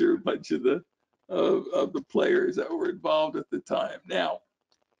are a bunch of the players that were involved at the time. Now,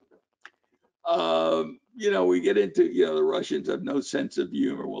 we get into, the Russians have no sense of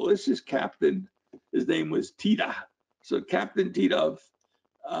humor. Well, this is Captain, his name was Titov. So Captain Titov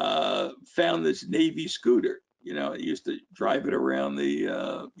found this Navy scooter, he used to drive it around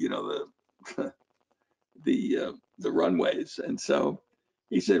the the runways. And so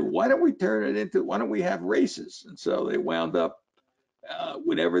he said, why don't we have races? And so they wound up,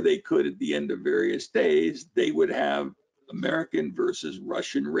 whenever they could at the end of various days, they would have American versus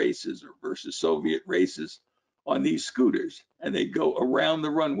Russian races or versus Soviet races on these scooters. And they'd go around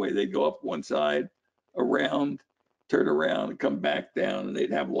the runway. They'd go up one side, around, turn around and come back down. And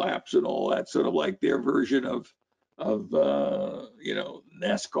they'd have laps and all that, sort of like their version of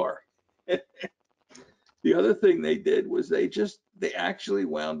NASCAR. The other thing they did was they actually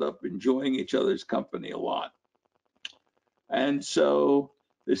wound up enjoying each other's company a lot. And so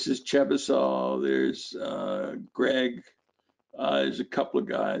this is Chebyshev, there's Greg, there's a couple of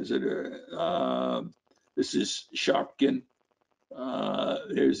guys that are, this is Sharpkin,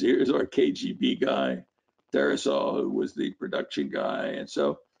 here's our KGB guy, Tarasov, who was the production guy. And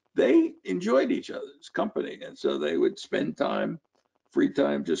so they enjoyed each other's company. And so they would spend free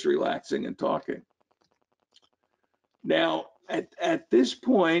time, just relaxing and talking. Now, at this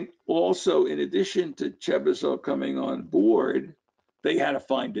point, also, in addition to Chebyshev coming on board, they had to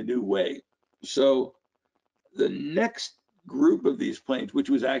find a new way. So the next group of these planes, which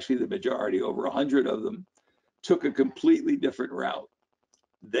was actually the majority, over 100 of them, took a completely different route.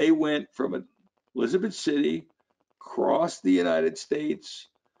 They went from Elizabeth City, crossed the United States,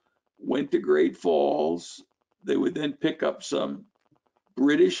 went to Great Falls. They would then pick up some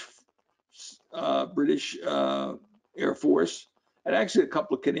British Air Force, and actually a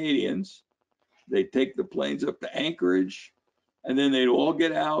couple of Canadians. They'd take the planes up to Anchorage, and then they'd all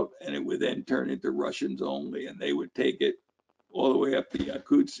get out, and it would then turn into Russians only, and they would take it all the way up to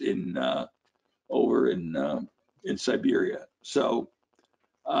Yakutsk over in Siberia. So,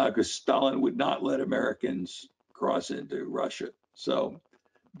 because Stalin would not let Americans cross into Russia. So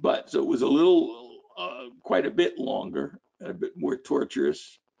it was a little, quite a bit longer, and a bit more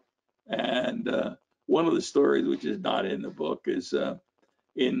torturous. And one of the stories, which is not in the book, is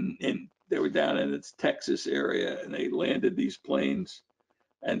they were down in its Texas area, and they landed these planes,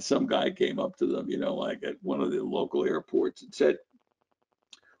 and some guy came up to them, like at one of the local airports, and said,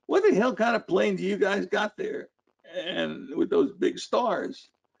 "What the hell kind of planes you guys got there?" And with those big stars,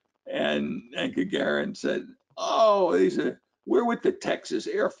 and Gagarin said, "Oh, we're with the Texas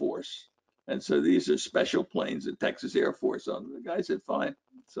Air Force." And so these are special planes the Texas Air Force on. The guy said, "Fine."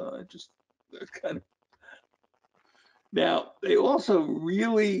 So I just kind of. Now, they also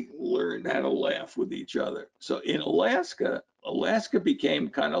really learned how to laugh with each other. So in Alaska became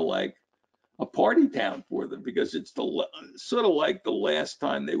kind of like a party town for them because it's sort of like the last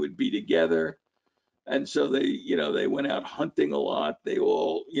time they would be together. And so they went out hunting a lot. They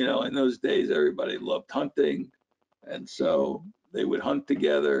all, in those days, everybody loved hunting. And so they would hunt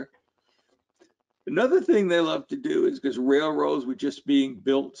together. Another thing they love to do is because railroads were just being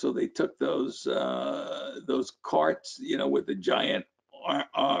built, so they took those carts, with the giant,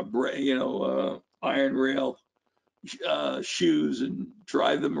 iron rail shoes and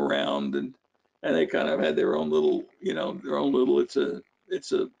drive them around, and they kind of had their own little, their own little.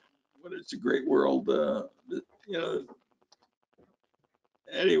 It's a great world, you know.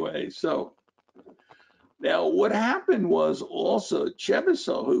 Anyway, so now what happened was also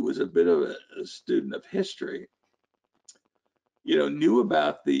Chebyshev, who was a bit of a student of history, knew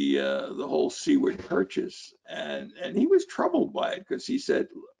about the whole Seaward Purchase, and he was troubled by it because he said,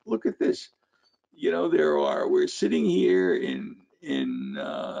 "Look at this. We're sitting here in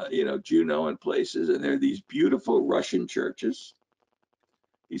Juneau and places, and there are these beautiful Russian churches."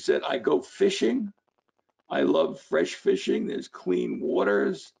 He said, "I go fishing. I love fresh fishing. There's clean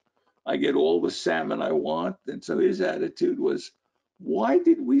waters. I get all the salmon I want." And so his attitude was, why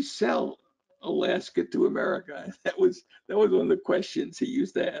did we sell Alaska to America? That was one of the questions he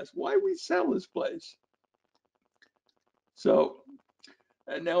used to ask. Why we sell this place? So,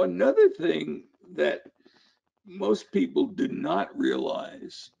 and now another thing that most people do not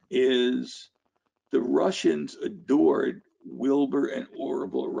realize is the Russians adored Wilbur and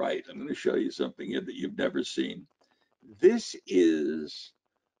Orville Wright. I'm going to show you something here that you've never seen. This is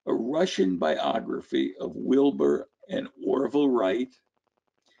a Russian biography of Wilbur and Orville Wright.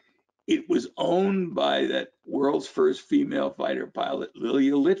 It was owned by that world's first female fighter pilot,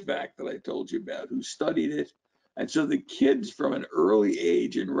 Lilia Litvak, that I told you about, who studied it. And so the kids from an early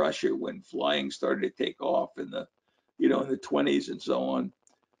age in Russia, when flying started to take off in the 20s and so on,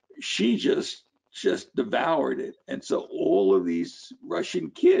 she just devoured it. And so all of these Russian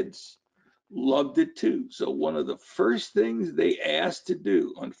kids loved it too. So one of the first things they asked to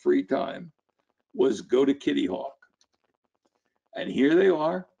do on free time was go to Kitty Hawk. And here they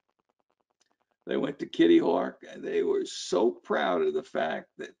are. They went to Kitty Hawk, and they were so proud of the fact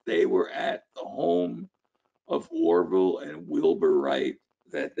that they were at the home of Orville and Wilbur Wright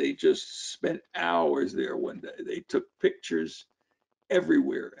that they just spent hours there one day. They took pictures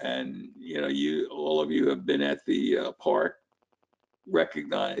everywhere. And all of you have been at the park,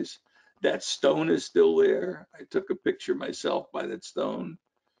 recognize that stone is still there. I took a picture myself by that stone.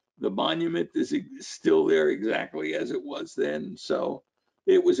 The monument is still there exactly as it was then. So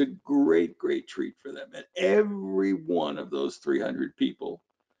it was a great, great treat for them. And every one of those 300 people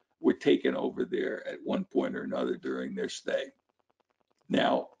were taken over there at one point or another during their stay.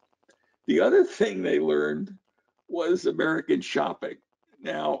 Now, the other thing they learned was American shopping.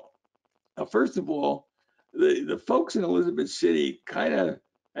 Now, first of all, the folks in Elizabeth City kind of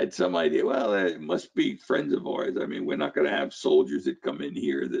had some idea, well, it must be friends of ours. I mean, we're not going to have soldiers that come in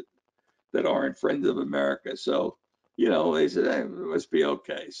here that aren't friends of America. So, they said, it must be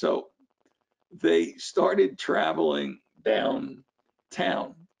okay. So they started traveling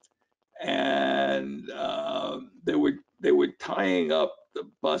downtown, and they were tying up the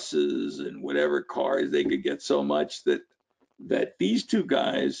buses and whatever cars they could get so much that these two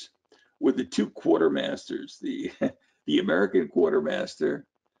guys were the two quartermasters. The American quartermaster,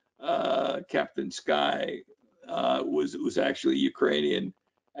 Captain Sky, was actually Ukrainian,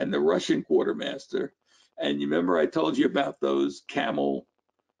 and the Russian quartermaster. And you remember I told you about those Camel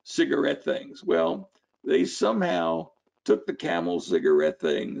cigarette things? Well, they somehow took the Camel cigarette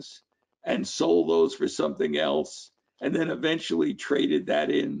things and sold those for something else, and then eventually traded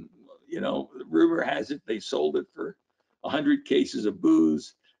that in. Rumor has it they sold it for 100 cases of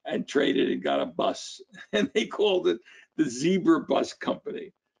booze and traded and got a bus, and they called it the Zebra Bus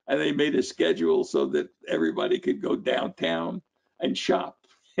Company. And they made a schedule so that everybody could go downtown and shop.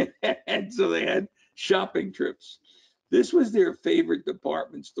 And so they had shopping trips. This was their favorite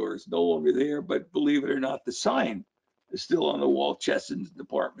department store. It's no longer there, but believe it or not, the sign is still on the wall, Chesson's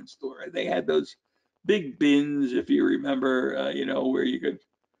department store. And they had those big bins, if you remember, where you could,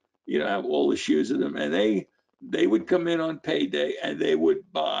 have all the shoes in them. And they would come in on payday and they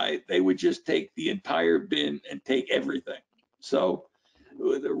would just take the entire bin and take everything. So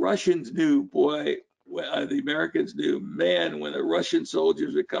the Russians knew, boy, the Americans knew, man, when the Russian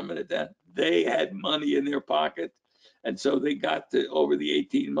soldiers were coming at that, they had money in their pocket. And so they got to, over the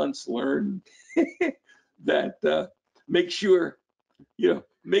 18 months, learn that make sure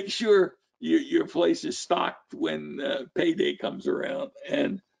your place is stocked when payday comes around.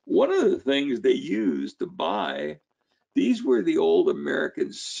 And one of the things they used to buy, these were the old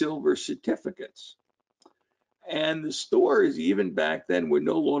American silver certificates. And the stores, even back then, were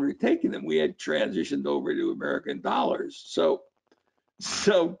no longer taking them. We had transitioned over to American dollars. So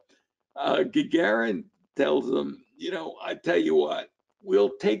Gagarin tells them, I tell you what,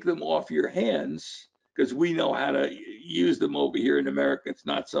 we'll take them off your hands because we know how to use them over here in America. It's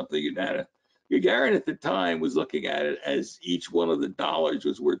not something you know how to. Gagarin at the time was looking at it as each one of the dollars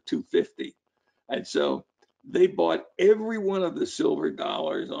was worth 250. And so they bought every one of the silver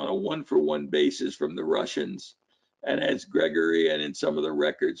dollars on a one-for-one basis from the Russians. And as Gregory and in some of the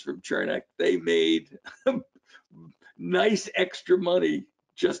records from Chernak, they made nice extra money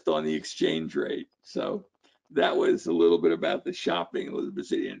just on the exchange rate. So that was a little bit about the shopping in Elizabeth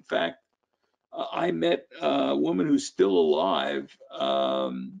City. In fact, I met a woman who's still alive,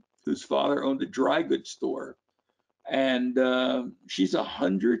 whose father owned a dry goods store. And she's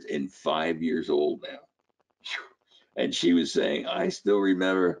 105 years old now. And she was saying, I still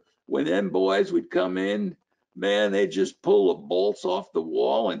remember when them boys would come in, man, they just pull the bolts off the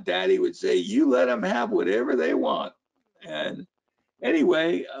wall, and Daddy would say, you let them have whatever they want. And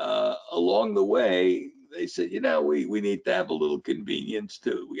anyway, along the way, they said, we need to have a little convenience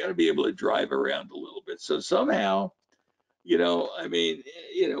too. We got to be able to drive around a little bit. So somehow, I mean,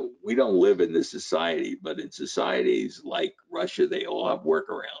 we don't live in this society, but in societies like Russia, they all have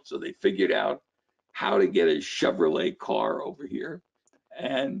workarounds. So they figured out how to get a Chevrolet car over here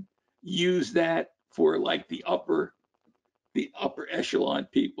and use that for like the upper echelon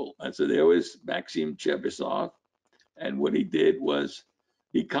people. And so there was Maxim Chebysov, and what he did was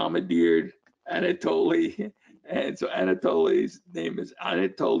he commandeered Anatoly, and so Anatoly's name is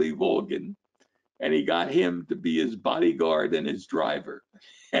Anatoly Volgin, and he got him to be his bodyguard and his driver.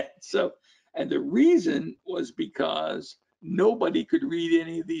 And the reason was because nobody could read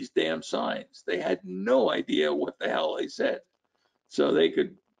any of these damn signs. They had no idea what the hell they said. So they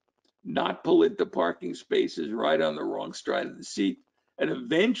could not pull into parking spaces, right on the wrong side of the seat. And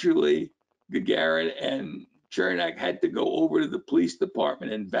eventually, Gagarin and Chernak had to go over to the police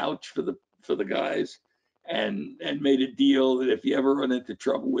department and vouch for the guys, and made a deal that if you ever run into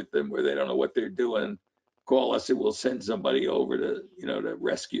trouble with them where they don't know what they're doing, call us and we'll send somebody over to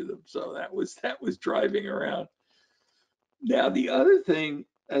rescue them. So that was driving around. Now the other thing,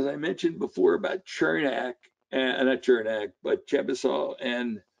 as I mentioned before about Chernak, and not Chernak, but Chebysov,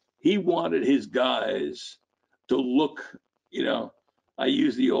 and he wanted his guys to look, I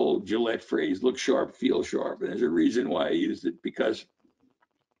use the old Gillette phrase, look sharp, feel sharp. And there's a reason why I used it, because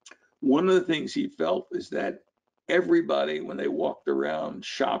one of the things he felt is that everybody, when they walked around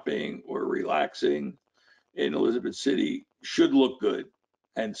shopping or relaxing in Elizabeth City, should look good.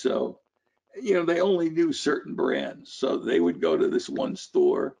 And so, they only knew certain brands. So they would go to this one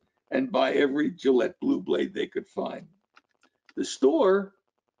store and buy every Gillette Blue Blade they could find. The store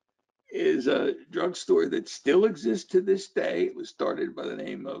is a drugstore that still exists to this day. It was started by the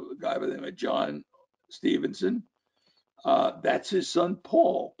name of a guy by the name of John Stevenson. That's his son,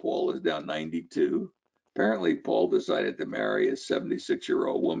 Paul. Paul is now 92. Apparently, Paul decided to marry a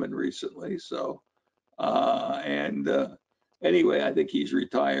 76-year-old woman recently. So, anyway, I think he's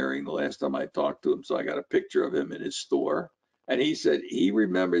retiring the last time I talked to him. So I got a picture of him in his store. And he said he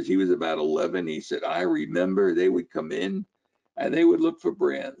remembers, he was about 11. He said, I remember they would come in and they would look for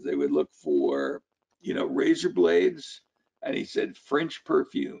brands. They would look for, razor blades. And he said French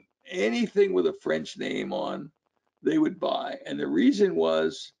perfume, anything with a French name on, they would buy. And the reason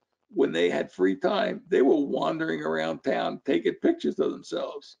was, when they had free time, they were wandering around town taking pictures of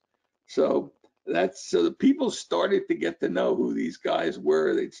themselves. So the people started to get to know who these guys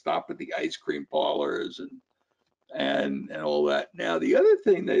were. They'd stop at the ice cream parlors and all that. Now, the other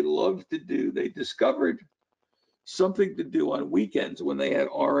thing they loved to do, they discovered something to do on weekends when they had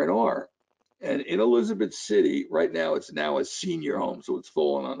R&R. And in Elizabeth City, right now, it's now a senior home, so it's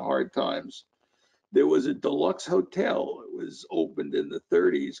fallen on hard times. There was a deluxe hotel. It was opened in the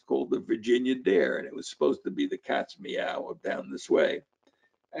 30s called the Virginia Dare, and it was supposed to be the cat's meow of down this way.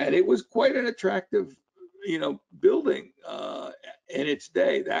 And it was quite an attractive, building in its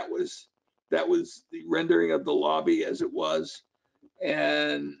day. That was the rendering of the lobby as it was,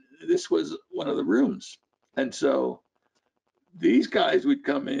 and this was one of the rooms. And so these guys would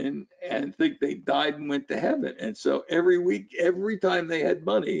come in and think they died and went to heaven. And so every week, every time they had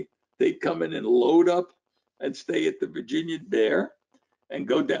money, they'd come in and load up and stay at the Virginia Dare and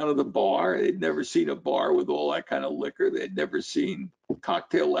go down to the bar. They'd never seen a bar with all that kind of liquor. They'd never seen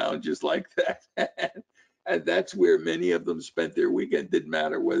cocktail lounges like that. And that's where many of them spent their weekend. Didn't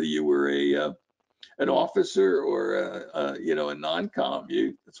matter whether you were an officer or a non-com.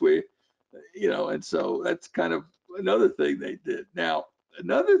 That's where, and so that's kind of another thing they did. Now,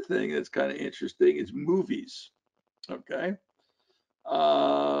 another thing that's kind of interesting is movies. Okay.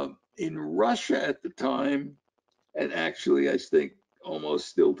 In Russia at the time, and actually I think almost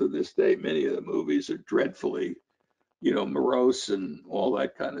still to this day, many of the movies are dreadfully morose and all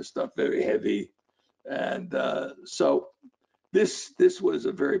that kind of stuff, very heavy. And so this was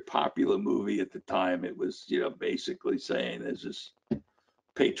a very popular movie at the time. It was, basically saying there's this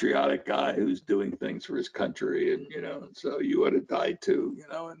patriotic guy who's doing things for his country, and so you ought to die too,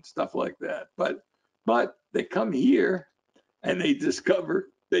 and stuff like that. But they come here and they discover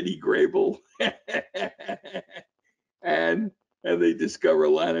Betty Grable and they discover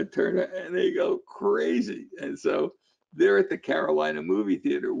Lana Turner and they go crazy. And so they're at the Carolina Movie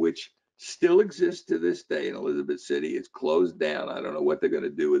Theater, which still exists to this day in Elizabeth City. It's closed down. I don't know what they're going to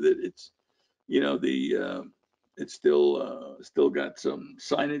do with it. It's it's still got some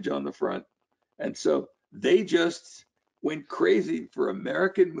signage on the front, and so they just went crazy for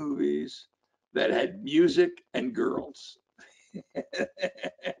American movies that had music and girls.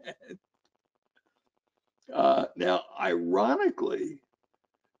 Now, ironically,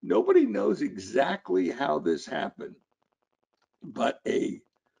 nobody knows exactly how this happened, but a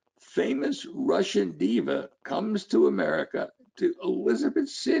famous Russian diva comes to America, to Elizabeth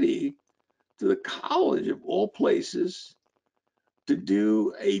City, to the college of all places, to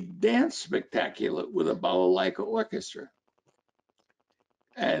do a dance spectacular with a balalaika orchestra.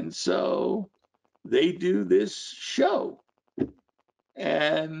 And so they do this show,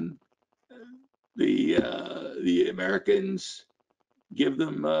 and the Americans give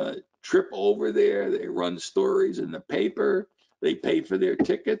them a trip over there. They run stories in the paper. They pay for their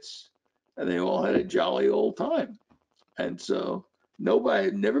tickets, and they all had a jolly old time. And so nobody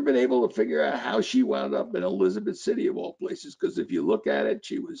had never been able to figure out how she wound up in Elizabeth City of all places. Because if you look at it,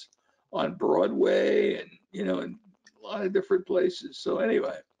 she was on Broadway and in a lot of different places. So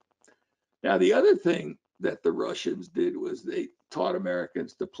anyway, now the other thing that the Russians did was they taught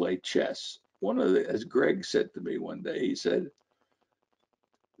Americans to play chess. As Greg said to me one day, he said,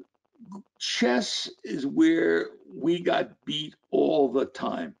 chess is where we got beat all the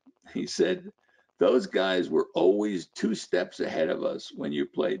time. He said, those guys were always 2 steps ahead of us when you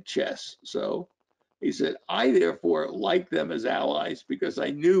played chess. So he said, I therefore liked them as allies because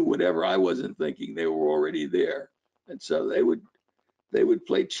I knew whatever I wasn't thinking, they were already there. And so they would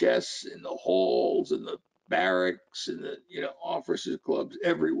play chess in the halls and the barracks and the officers clubs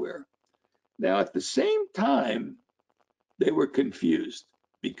everywhere. Now at the same time, they were confused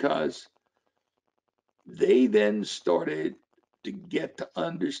because they then started to get to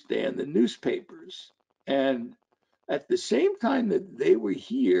understand the newspapers. And at the same time that they were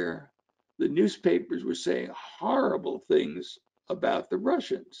here, the newspapers were saying horrible things about the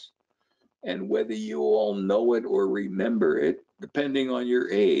Russians. And whether you all know it or remember it, depending on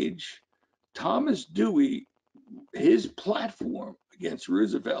your age, Thomas Dewey, his platform against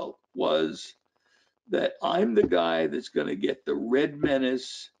Roosevelt was that I'm the guy that's going to get the Red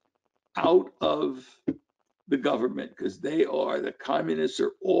Menace out of the government because the communists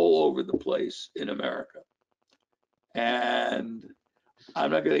are all over the place in America. And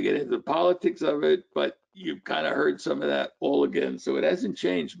I'm not going to get into the politics of it, but you've kind of heard some of that all again. So it hasn't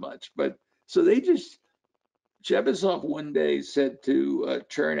changed much. But so Chebyshev one day said to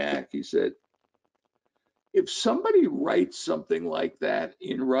Chernak, he said, if somebody writes something like that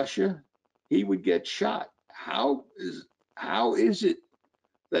in Russia, he would get shot. How is it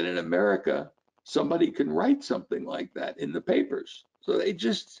that in America somebody can write something like that in the papers? So they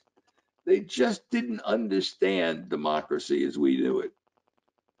just didn't understand democracy as we knew it.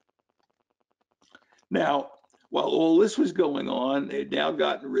 Now, while all this was going on, they'd now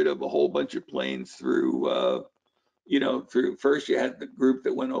gotten rid of a whole bunch of planes through first you had the group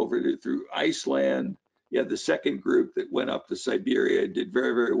that went over through Iceland. You had the second group that went up to Siberia, did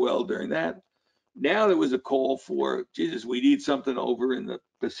very, very well during that. Now there was a call for, Jesus, we need something over in the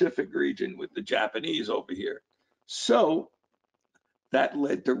Pacific region with the Japanese over here. So that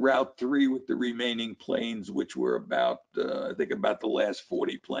led to Route 3 with the remaining planes, which were about, I think about the last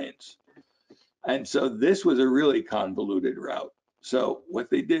 40 planes. And so this was a really convoluted route. So what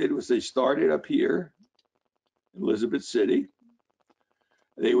they did was they started up here, Elizabeth City.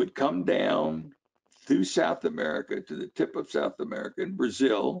 They would come down through South America to the tip of South America in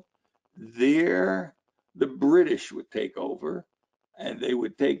Brazil. There, the British would take over, and they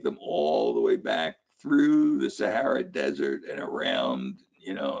would take them all the way back through the Sahara Desert and around,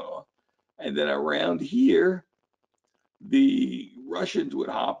 and then around here, the Russians would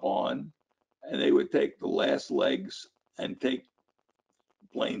hop on, and they would take the last legs and take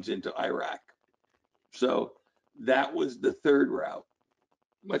planes into Iraq. So that was the third route,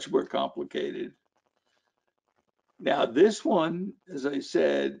 much more complicated. Now, this one, as I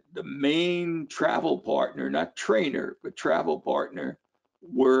said, the main travel partner, not trainer, but travel partner,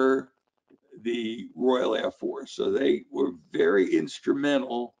 were the Royal Air Force. So they were very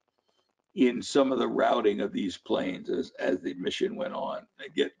instrumental in some of the routing of these planes as the mission went on. They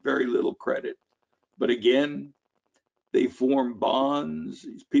get very little credit. But again, they formed bonds.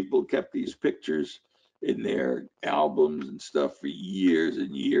 These people kept these pictures in their albums and stuff for years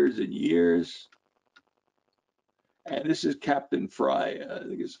and years and years. And this is Captain Fry. I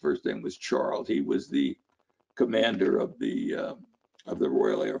think his first name was Charles. He was the commander of the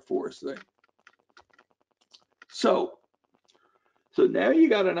Royal Air Force thing. So now you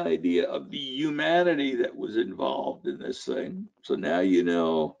got an idea of the humanity that was involved in this thing. So now you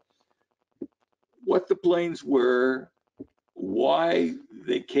know what the planes were, why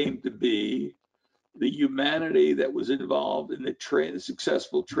they came to be, the humanity that was involved in the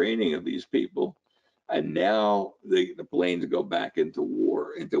successful training of these people. And now the planes go back into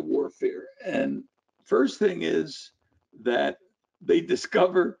warfare. And first thing is that they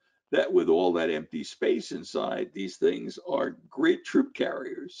discover that with all that empty space inside, these things are great troop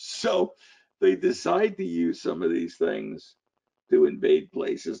carriers. So they decide to use some of these things to invade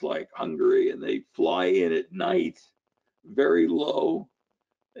places like Hungary, and they fly in at night very low,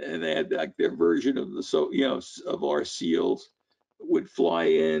 and they had like their version of of our SEALs would fly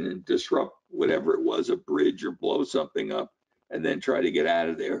in and disrupt whatever it was, a bridge, or blow something up, and then try to get out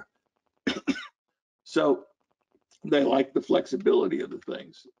of there. So they like the flexibility of the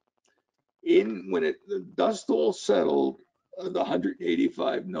things. When the dust all settled, the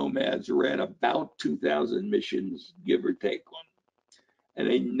 185 Nomads ran about 2,000 missions, give or take, and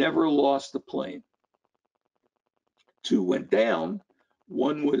they never lost a plane. 2 went down.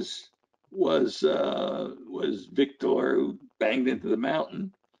 One was Victor, who banged into the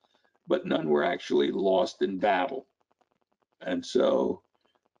mountain, but none were actually lost in battle. And so,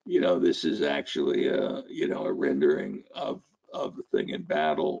 this is actually a rendering of the thing in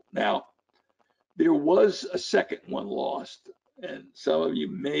battle. Now, there was a second one lost, and some of you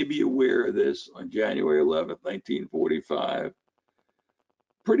may be aware of this. On January 11th, 1945,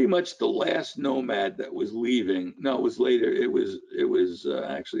 pretty much the last Nomad that was leaving. No, it was later. It was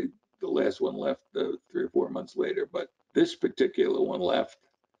actually the last one left 3 or 4 months later, but this particular one left,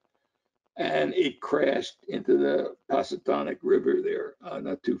 and it crashed into the Pasatonic River there,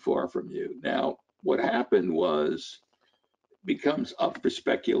 not too far from you. Now, what happened becomes up for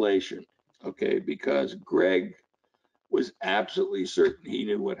speculation, okay, because Greg was absolutely certain he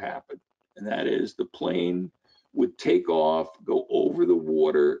knew what happened, and that is the plane would take off, go over the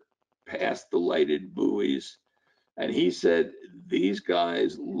water, past the lighted buoys. And he said, these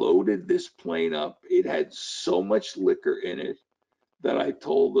guys loaded this plane up. It had so much liquor in it that I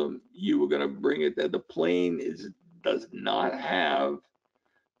told them, you were going to bring it, that the plane does not have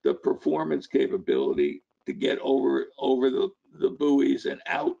the performance capability to get over the buoys and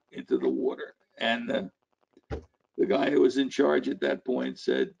out into the water. And the guy who was in charge at that point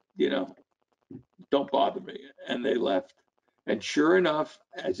said, don't bother me. And they left. And sure enough,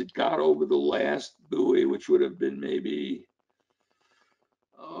 as it got over the last buoy, which would have been maybe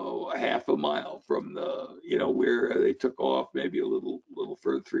a half a mile from where they took off, maybe a little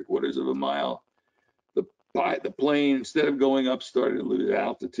further, 3/4 of a mile, the plane, instead of going up, started to lose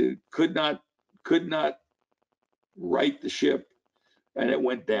altitude, could not right the ship, and it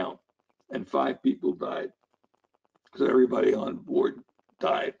went down, and 5 people died. So everybody on board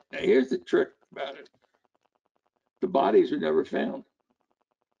died. Now here's the trick about it. The bodies were never found.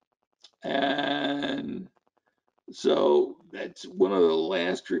 And so that's one of the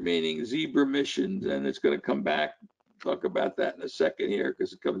last remaining Zebra missions, and it's going to come back. Talk about that in a second here,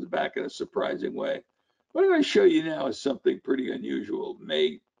 because it comes back in a surprising way. What I'm going to show you now is something pretty unusual.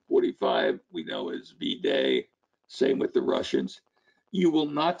 May 45, we know, is V-Day. Same with the Russians. You will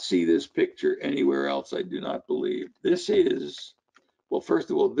not see this picture anywhere else, I do not believe. This is, well, first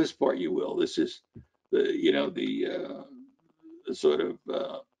of all, this part you will. This is the sort of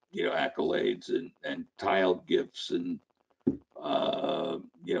accolades and tiled gifts and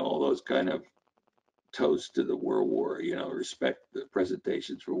all those kind of toasts to the World War, respect the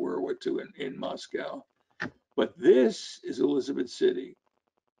presentations for World War II in Moscow. But this is Elizabeth City.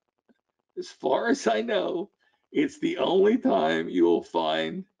 As far as I know, it's the only time you will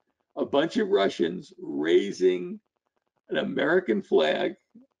find a bunch of Russians raising an American flag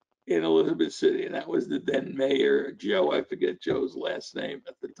in Elizabeth City, and that was the then mayor, Joe. I forget Joe's last name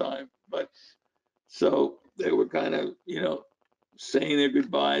at the time, but so they were kind of, saying their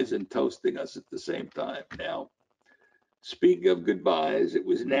goodbyes and toasting us at the same time. Now, speaking of goodbyes, it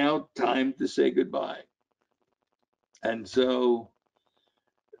was now time to say goodbye. And so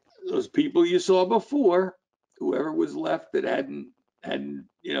those people you saw before, whoever was left that hadn't and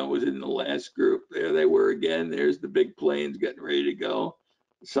was in the last group. There they were again. There's the big planes getting ready to go.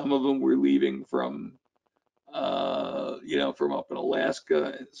 Some of them were leaving from from up in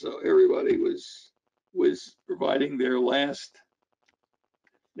Alaska, and so everybody was providing their last.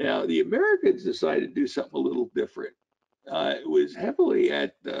 Now the Americans decided to do something a little different. It was heavily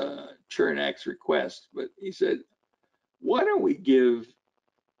at Chernak's request, but he said, "Why don't we give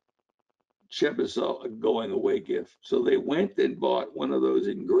Chebyshev a going away gift?" So they went and bought one of those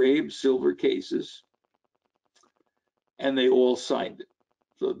engraved silver cases, and they all signed it.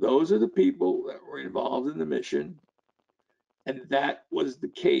 So those are the people that were involved in the mission, and that was the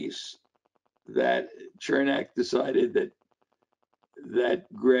case that Chernak decided that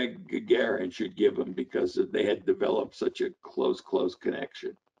Greg Gagarin should give him because they had developed such a close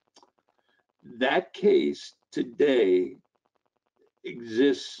connection. That case today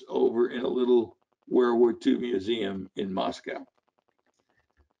exists over in a little World War II museum in Moscow.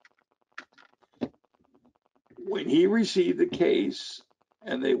 When he received the case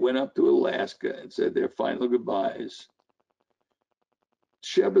and they went up to Alaska and said their final goodbyes,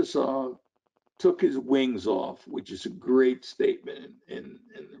 Chebyshev took his wings off, which is a great statement in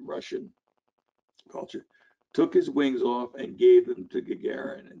the Russian culture, took his wings off and gave them to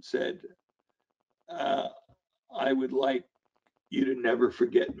Gagarin and said, I would like you to never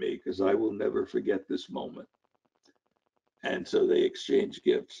forget me because I will never forget this moment. And so they exchanged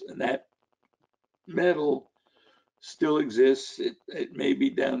gifts. And that medal still exists. It may be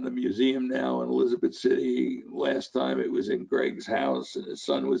down in the museum now in Elizabeth City. Last time it was in Greg's house and his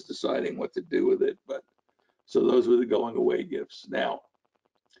son was deciding what to do with it. But so those were the going away gifts. Now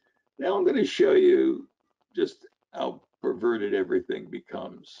I'm going to show you just how perverted everything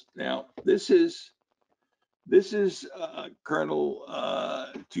becomes. Now this is Colonel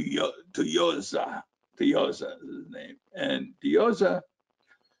Tuyoza. Tuyoza is his name, and Tuyoza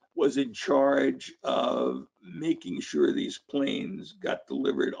was in charge of making sure these planes got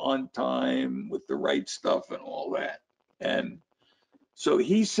delivered on time with the right stuff and all that. And so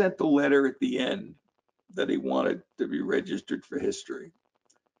he sent the letter at the end that he wanted to be registered for history.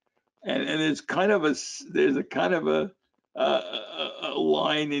 And it's kind of there's a kind of a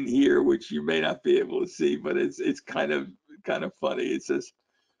line in here which you may not be able to see, but it's kind of funny. It says,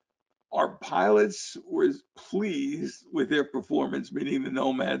 "Our pilots were pleased with their performance, meaning the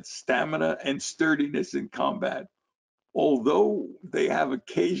Nomad's stamina and sturdiness in combat. Although they have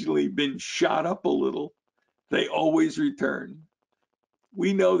occasionally been shot up a little, they always return.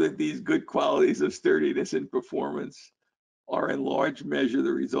 We know that these good qualities of sturdiness and performance are in large measure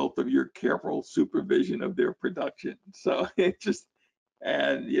the result of your careful supervision of their production." So it just,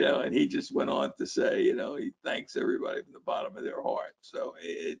 and he just went on to say, he thanks everybody from the bottom of their heart. So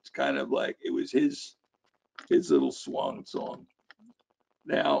it's kind of like it was his little swan song.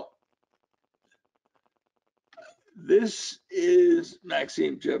 Now, this is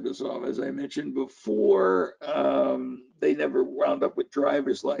Maxim Chebyshev, as I mentioned before. They never wound up with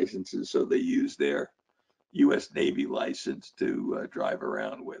driver's licenses, so they used their U.S. Navy license to drive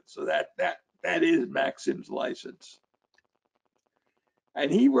around with. So that is Maxim's license.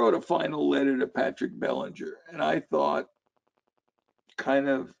 And he wrote a final letter to Patrick Bellinger, and I thought, kind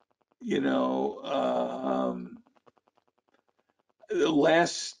of, the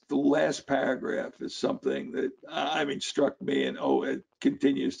last paragraph is something that struck me, and it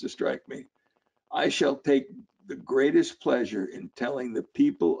continues to strike me. "I shall take the greatest pleasure in telling the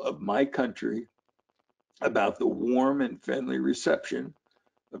people of my country about the warm and friendly reception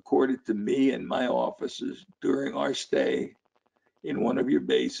accorded to me and my officers during our stay in one of your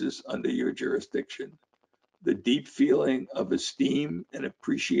bases under your jurisdiction. The deep feeling of esteem and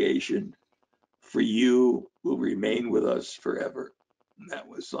appreciation for you will remain with us forever." And that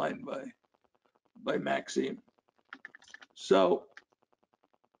was signed by Maxim. So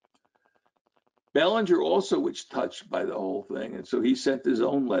Bellinger also was touched by the whole thing, and so he sent his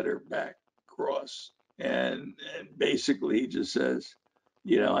own letter back across. And basically he just says,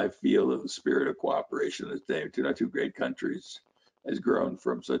 "I feel that the spirit of cooperation between our two great countries has grown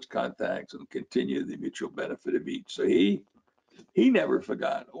from such contacts and continue the mutual benefit of each." So he never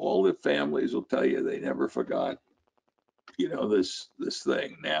forgot. All the families will tell you they never forgot, this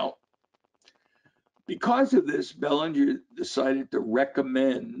thing. Now, because of this, Bellinger decided to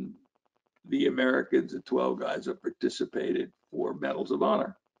recommend the Americans, the 12 guys that participated, for medals of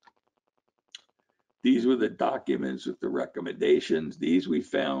honor. These were the documents with the recommendations. These we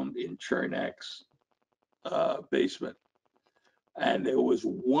found in Chernak's basement. And there was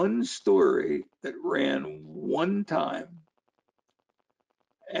one story that ran one time.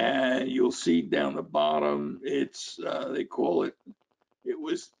 And you'll see down the bottom, it's, they call it It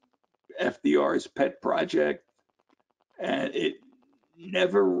was FDR's pet project, and it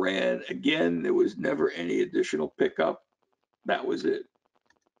never ran again. There was never any additional pickup. That was it.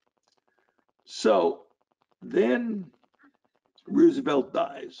 So then Roosevelt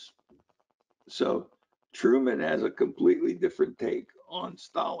dies. So Truman has a completely different take on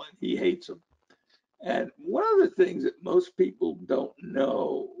Stalin. He hates him. And one of the things that most people don't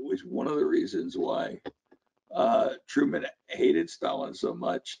know, which one of the reasons why Truman hated Stalin so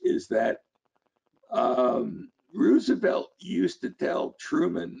much, is that Roosevelt used to tell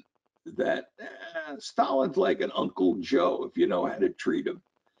Truman that Stalin's like an Uncle Joe if you know how to treat him.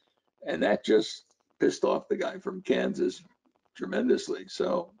 And that just pissed off the guy from Kansas tremendously.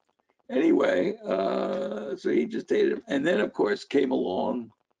 So anyway, so he just hated him. And then, of course, came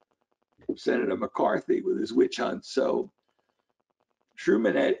along Senator McCarthy with his witch hunt. So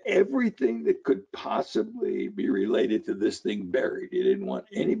Truman had everything that could possibly be related to this thing buried. He didn't want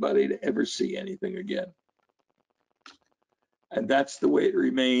anybody to ever see anything again. And that's the way it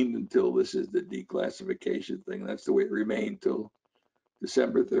remained until this is the declassification thing. That's the way it remained until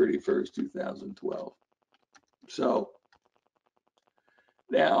December 31st, 2012. So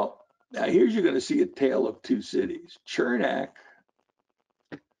now here's you're going to see a tale of two cities. Chernak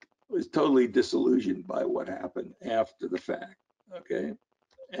was totally disillusioned by what happened after the fact. Okay.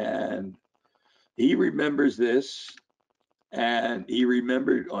 And he remembers this, and he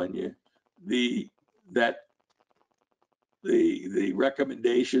remembered Anya that the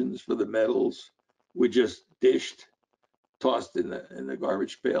recommendations for the medals were just dished, tossed in the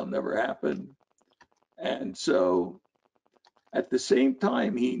garbage pail, never happened. And so at the same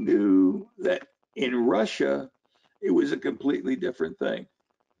time, he knew that in Russia, it was a completely different thing.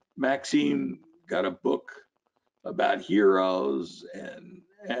 Maxim got a book about heroes, and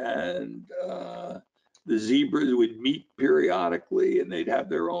the zebras would meet periodically, and they'd have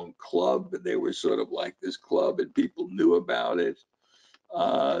their own club, and they were sort of like this club, and people knew about it.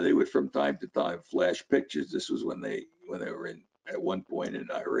 They would from time to time flash pictures. This was when they were in at one point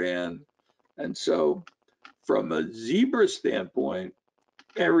in Iran, and so from a zebra standpoint,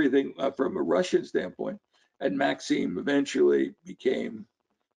 everything from a Russian standpoint, and Maxim eventually became,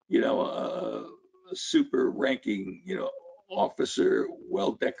 a super ranking, officer,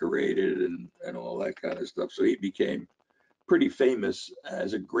 well decorated and all that kind of stuff. So he became pretty famous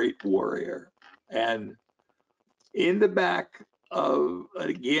as a great warrior. And in the back of,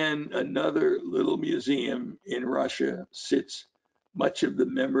 again, another little museum in Russia sits much of the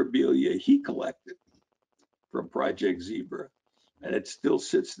memorabilia he collected from Project Zebra. And it still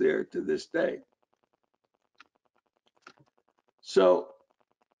sits there to this day. So,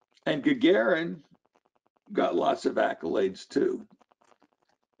 and Gagarin got lots of accolades too,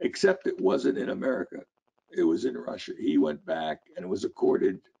 except it wasn't in America. It was in Russia. He went back, and it was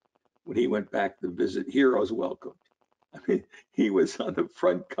accorded when he went back to visit, heroes welcome. I mean, he was on the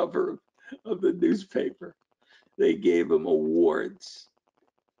front cover of the newspaper. They gave him awards.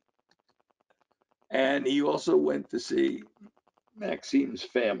 And he also went to see Maxim's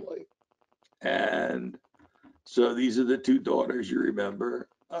family. And so these are the two daughters, you remember.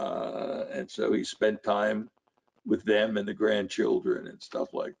 And so he spent time with them and the grandchildren and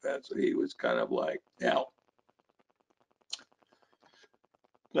stuff like that. So he was kind of like, now,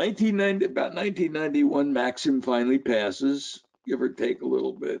 about 1991, Maxim finally passes, give or take a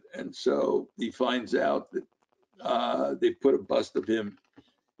little bit. And so he finds out that they put a bust of him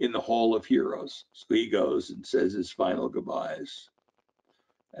in the Hall of Heroes. So he goes and says his final goodbyes.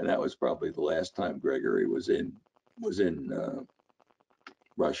 And that was probably the last time Gregory was in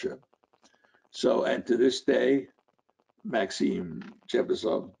Russia. So, and to this day, Maxim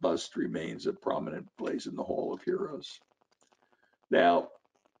Chebysov's bust remains a prominent place in the Hall of Heroes. Now,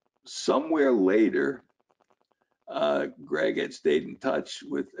 somewhere later, Greg had stayed in touch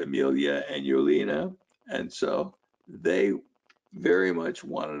with Amelia and Yelena, and so they very much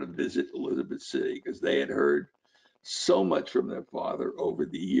wanted to visit Elizabeth City because they had heard so much from their father over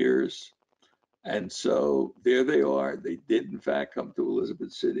the years. And so there they are. They did, in fact, come to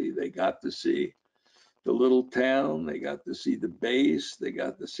Elizabeth City. They got to see the little town. They got to see the base. They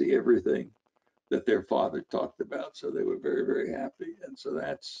got to see everything that their father talked about. So they were very, very happy. And so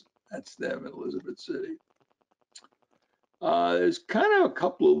that's them in Elizabeth City. There's kind of a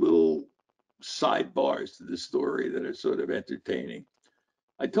couple of little sidebars to this story that are sort of entertaining.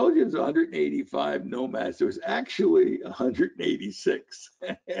 I told you there's 185 nomads. There was actually 186.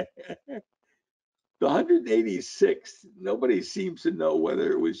 The 186, nobody seems to know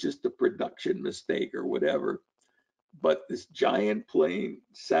whether it was just a production mistake or whatever, but this giant plane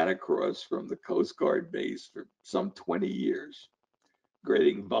sat across from the Coast Guard base for some 20 years.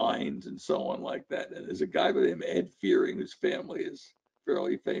 grading vines and so on like that. And there's a guy by the name of Ed Fearing, whose family is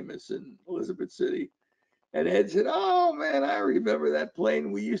fairly famous in Elizabeth City. And Ed said, "Oh man, I remember that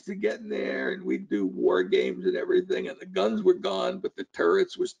plane. We used to get in there and we'd do war games and everything. And the guns were gone, but the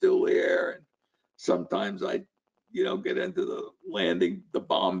turrets were still there. And sometimes I'd, get into the landing, the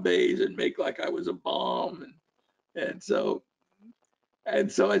bomb bays and make like I was a bomb. And so I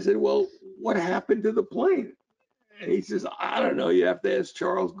said, well, what happened to the plane? And he says, I don't know. You have to ask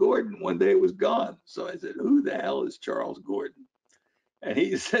Charles Gordon. One day it was gone. So I said, who the hell is Charles Gordon? And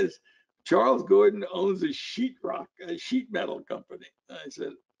he says, Charles Gordon owns a sheet metal company. I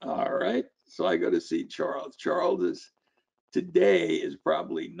said, all right. So I go to see Charles. Charles today is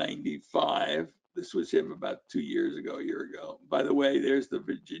probably 95. This was him about 2 years ago, a year ago. By the way, there's the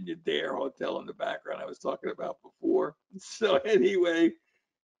Virginia Dare Hotel in the background I was talking about before. So anyway,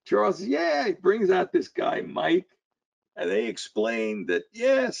 Charles says, yeah, he brings out this guy, Mike, and they explained that,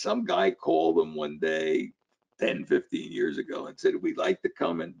 yeah, some guy called them one day 10, 15 years ago and said, we'd like to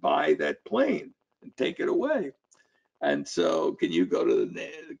come and buy that plane and take it away. And so can you go to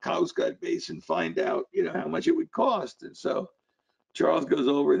the Coast Guard base and find out, how much it would cost? And so Charles goes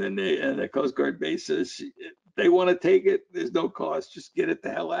over and then the Coast Guard base says, they want to take it. There's no cost. Just get it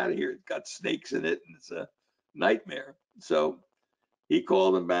the hell out of here. It's got snakes in it and it's a nightmare. So he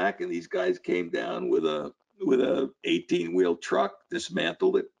called them back and these guys came down with a 18-wheel truck,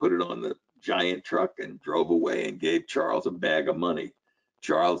 dismantled it, put it on the giant truck and drove away and gave Charles a bag of money.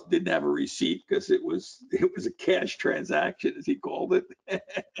 Charles didn't have a receipt because it was a cash transaction, as he called it.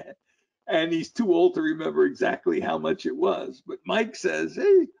 And he's too old to remember exactly how much it was. But Mike says,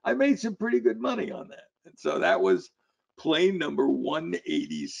 hey, I made some pretty good money on that. And so that was plane number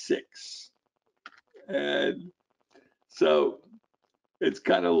 186. And so it's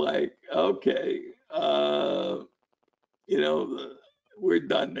kind of like, okay, we're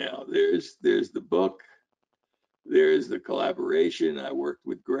done now. There's the book. There's the collaboration. I worked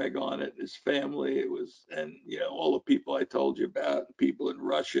with Greg on it, his family. It was, and all the people I told you about, people in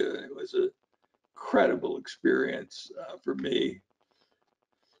Russia. It was a incredible experience for me.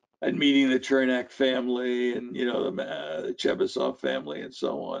 And meeting the Chernak family and the Chebysov family and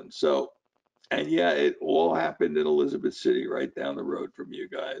so on. So, and yeah, it all happened in Elizabeth City, right down the road from you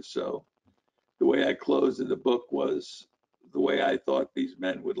guys. So the way I closed in the book was the way I thought these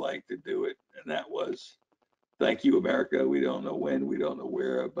men would like to do it, and that was, thank you, America. We don't know when, we don't know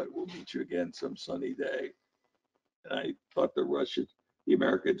where, but we'll meet you again some sunny day. And I thought the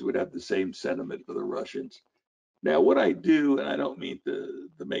Americans would have the same sentiment for the Russians. Now, what I do, and I don't mean to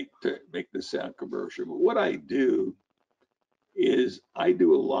make this sound commercial, but what I do is I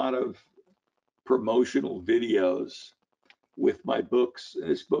do a lot of promotional videos with my books. And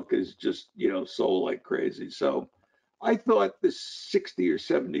this book is just, sold like crazy. So I thought this 60 or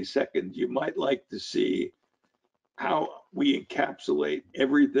 70 seconds, you might like to see how we encapsulate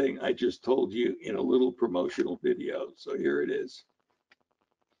everything I just told you in a little promotional video. So here it is.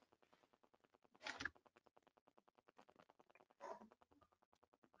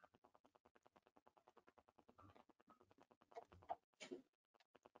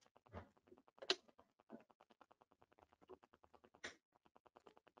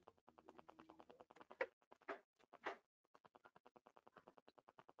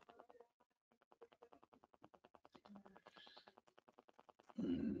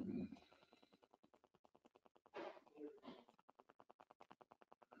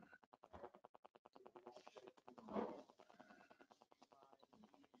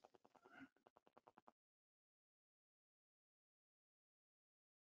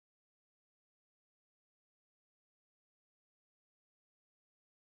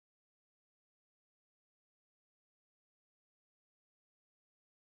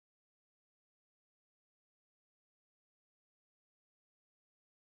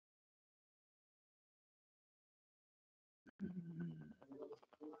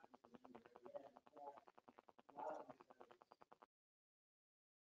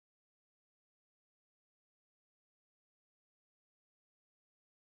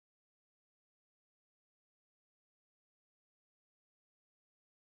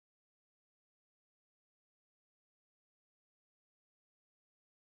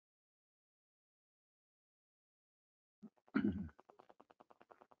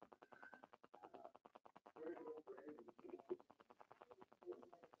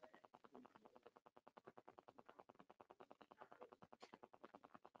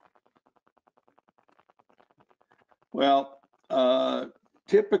 Well,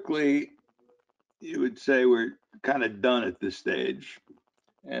 typically you would say we're kind of done at this stage.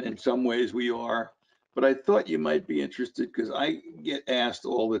 And in some ways we are. But I thought you might be interested because I get asked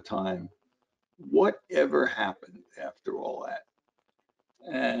all the time, what ever happened after all that?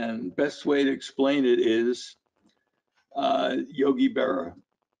 And best way to explain it is Yogi Berra.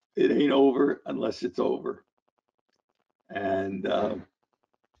 It ain't over unless it's over. And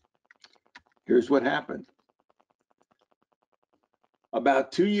here's what happened.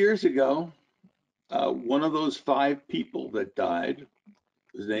 About 2 years ago, one of those 5 people that died,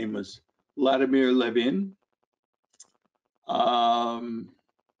 his name was Vladimir Levin.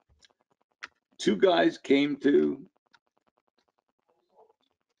 2 guys came to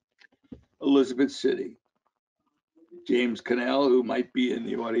Elizabeth City. James Cannell, who might be in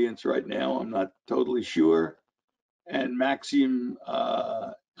the audience right now, I'm not totally sure, and Maxim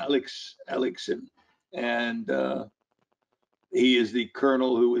Alexin. And he is the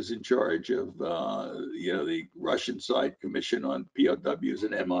colonel who was in charge of, the Russian side commission on POWs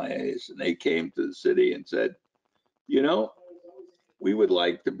and MIAs. And they came to the city and said, we would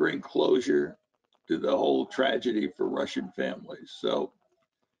like to bring closure to the whole tragedy for Russian families. So,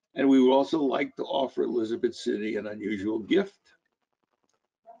 and we would also like to offer Elizabeth City an unusual gift.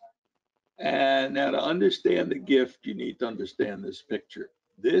 And now to understand the gift, you need to understand this picture.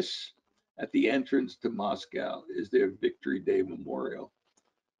 This, at the entrance to Moscow, is their Victory Day Memorial.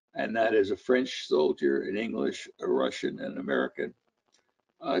 And that is a French soldier, an English, a Russian, and an American,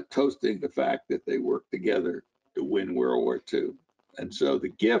 toasting the fact that they worked together to win World War II. And so the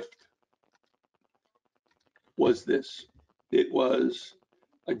gift was this. It was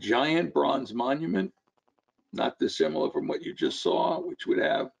a giant bronze monument, not dissimilar from what you just saw, which would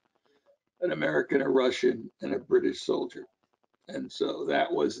have an American, a Russian, and a British soldier. And so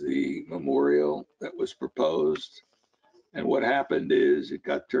that was the memorial that was proposed. And what happened is it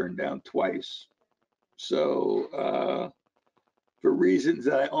got turned down twice. So for reasons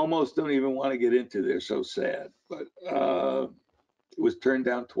that I almost don't even want to get into, they're so sad. But it was turned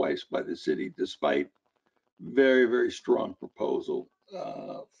down twice by the city, despite very, very strong proposal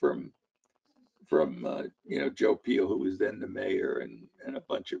from Joe Peel, who was then the mayor, and a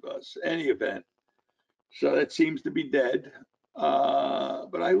bunch of us. Any event, so that seems to be dead.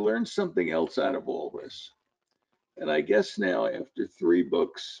 But I learned something else out of all this. And I guess now, after 3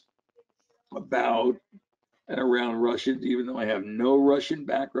 books about and around Russians, even though I have no Russian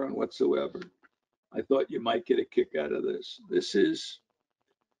background whatsoever, I thought you might get a kick out of this.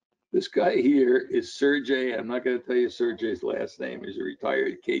 This guy here is Sergei. I'm not going to tell you Sergei's last name. He's a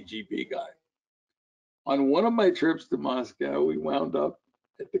retired KGB guy. On one of my trips to Moscow, we wound up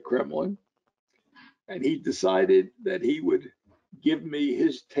at the Kremlin, and he decided that he would give me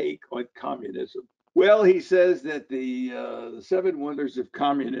his take on communism. Well, he says that the 7 wonders of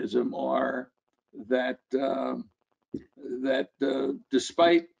communism are that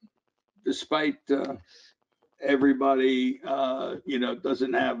despite everybody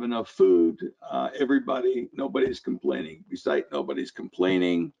doesn't have enough food, nobody's complaining. Besides, nobody's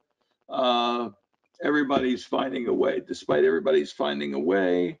complaining. Everybody's finding a way. Despite everybody's finding a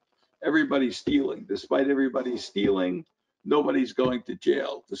way, everybody's stealing. Despite everybody's stealing, nobody's going to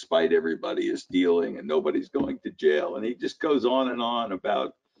jail. Despite everybody is stealing and nobody's going to jail. And he just goes on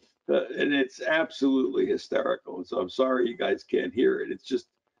about, and it's absolutely hysterical. So I'm sorry you guys can't hear it. It's just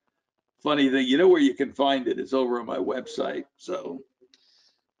funny that where you can find it. It's over on my website. So,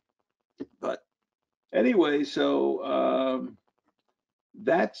 but anyway, so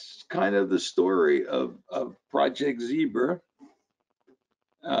that's kind of the story of Project Zebra.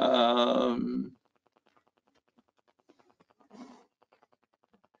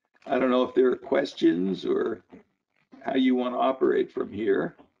 I don't know if there are questions or how you want to operate from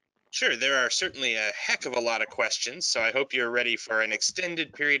here. Sure, there are certainly a heck of a lot of questions, so I hope you're ready for an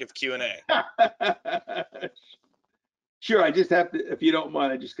extended period of Q&A. Sure, I just have to, if you don't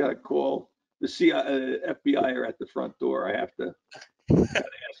mind, I just got to call the FBI are at the front door. I have to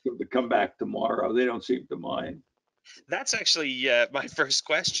ask them to come back tomorrow. They don't seem to mind. That's actually my first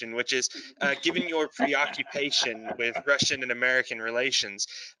question, which is, given your preoccupation with Russian and American relations,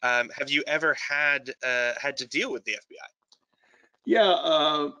 have you ever had to deal with the FBI?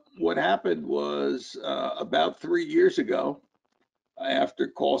 Yeah, what happened was about 3 years ago, after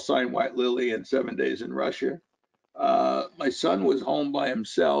Call Sign White Lily and 7 Days in Russia, my son was home by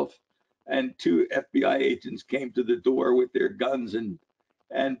himself, and 2 FBI agents came to the door with their guns and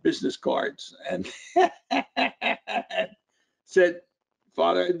business cards and said,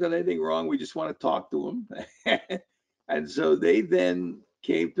 "Father hasn't done anything wrong. We just want to talk to him." And so they then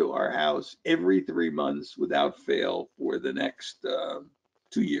came to our house every 3 months without fail for the next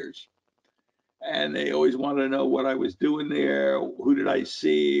 2 years. And they always wanted to know what I was doing there, who did I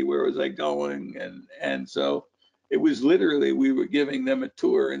see, where was I going, and so it was literally, we were giving them a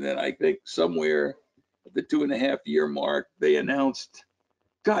tour, and then I think somewhere at the 2.5 year mark, they announced,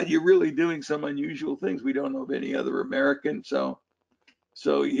 God, you're really doing some unusual things. We don't know of any other American. So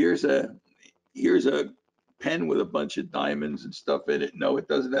here's a pen with a bunch of diamonds and stuff in it. No, it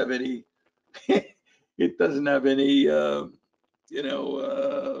doesn't have any, it doesn't have any, you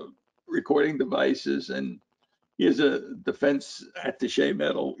know, recording devices. And here's a defense attaché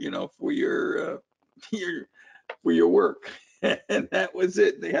medal, you know, for your, for your work. And that was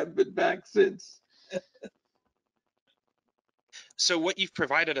it. They haven't been back since. So what you've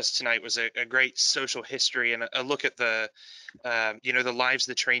provided us tonight was a great social history and a look at the, you know, the lives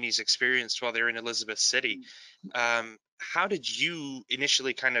the trainees experienced while they were in Elizabeth City. How did you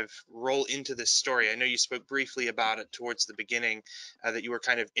initially kind of roll into this story? I know you spoke briefly about it towards the beginning, that you were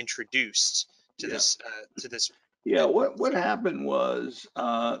kind of introduced to Yeah. this. Yeah, what happened was,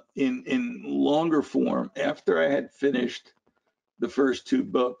 in longer form, after I had finished the first two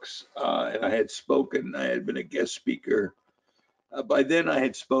books, and I had spoken, I had been a guest speaker. By then, I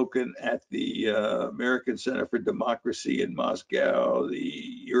had spoken at the American Center for Democracy in Moscow,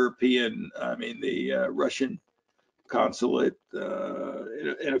 the Russian consulate,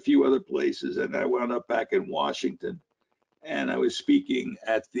 and a few other places, and I wound up back in Washington, and I was speaking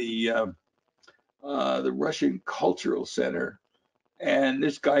at the Russian Cultural Center, and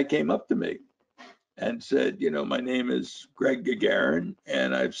this guy came up to me and said, you know, my name is Greg Gagarin,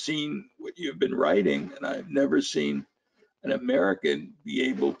 and I've seen what you've been writing, and I've never seen an American be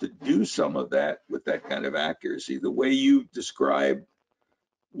able to do some of that with that kind of accuracy. The way you describe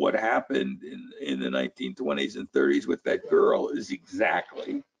what happened in the 1920s and 30s with that girl is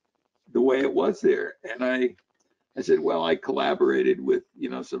exactly the way it was there. And I said, well, I collaborated with, you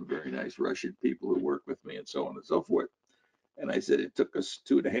know, some very nice Russian people who work with me and so on and so forth. And I said, it took us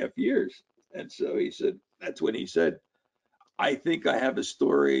 2.5 years. And so he said, that's when he said, I think I have a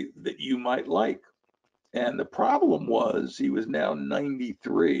story that you might like. And the problem was he was now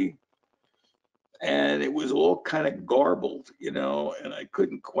 93 and it was all kind of garbled, you know, and I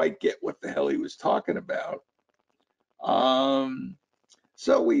couldn't quite get what the hell he was talking about. Um,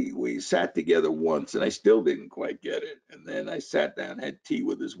 so we sat together once and I still didn't quite get it. And then I sat down, had tea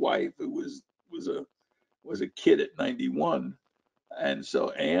with his wife, who was a kid at 91. And so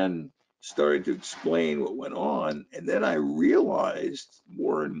Anne started to explain what went on. And then I realized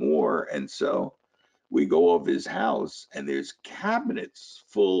more and more. And so we go over his house and there's cabinets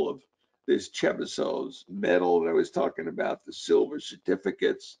full of this Chebysov's medal that I was talking about, the silver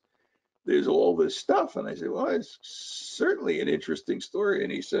certificates. There's all this stuff. And I said, well, it's certainly an interesting story.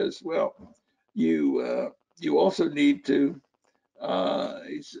 And he says, well, you also need to,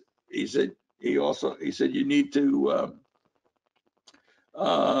 he said, he said, you need to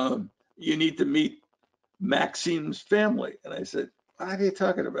meet Maxim's family. And I said, what are you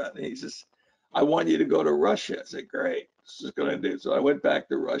talking about? And he says, I want you to go to Russia. I said, great, this is going to do. So I went back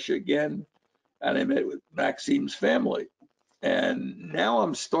to Russia again and I met with Maxim's family. And now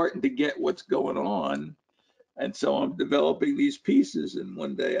I'm starting to get what's going on. And so I'm developing these pieces. And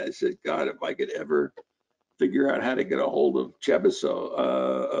one day I said, God, if I could ever figure out how to get a hold of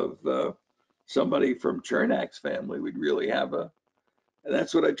Chebysov, somebody from Chernak's family, we'd really have a, and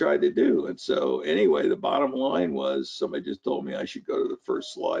that's what I tried to do. And so anyway, the bottom line was somebody just told me I should go to the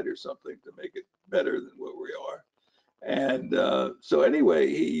first slide or something to make it better than what we are. And so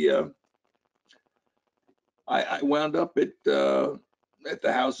anyway, I wound up at the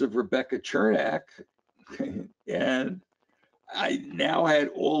house of Rebecca Chernak, and I now had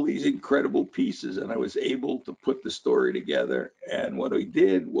all these incredible pieces, and I was able to put the story together. And what I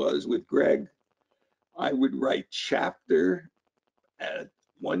did was with Greg, I would write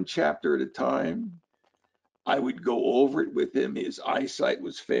one chapter at a time. I would go over it with him. His eyesight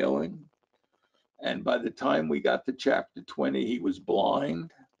was failing. And by the time we got to chapter 20, he was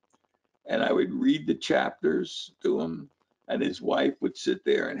blind. And I would read the chapters to him. And his wife would sit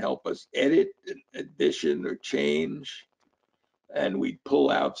there and help us edit, addition, or change. And we'd pull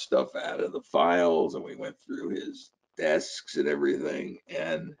out stuff out of the files. And we went through his desks and everything.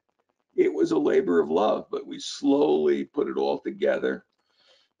 And it was a labor of love, but we slowly put it all together.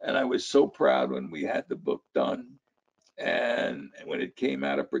 And I was so proud when we had the book done. And when it came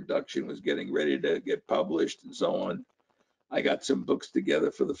out of production, was getting ready to get published and so on. I got some books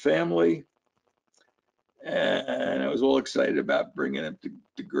together for the family, and I was all excited about bringing them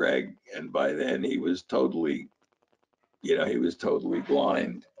to Greg. And by then, he was totally, you know, he was totally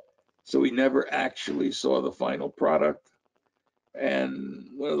blind, so he never actually saw the final product. And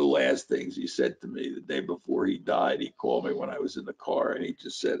one of the last things he said to me the day before he died, he called me when I was in the car, and he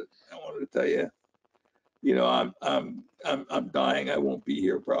just said, "I wanted to tell you, you know, I'm dying. I won't be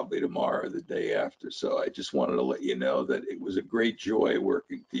here probably tomorrow or the day after. So I just wanted to let you know that it was a great joy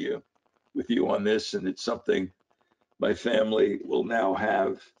working with you on this, and it's something my family will now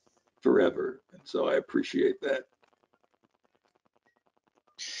have forever. And so I appreciate that.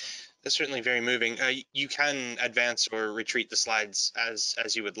 That's certainly very moving. You can advance or retreat the slides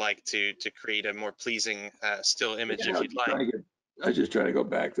as you would like to create a more pleasing still image Yeah, if you'd like. I was just trying to go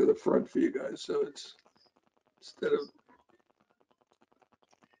back to the front for you guys. So it's instead of,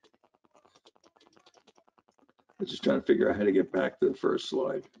 I was just trying to figure out how to get back to the first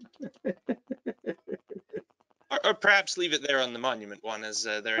slide. Or perhaps leave it there on the monument one, as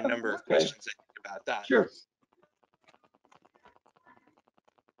there are a number of Okay, questions I think about that. sure.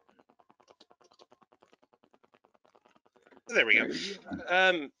 There we go.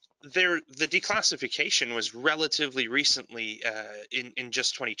 The declassification was relatively recently in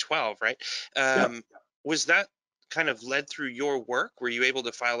just 2012, right? Yep. Was that kind of led through your work? Were you able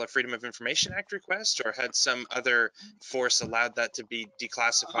to file a Freedom of Information Act request, or had some other force allowed that to be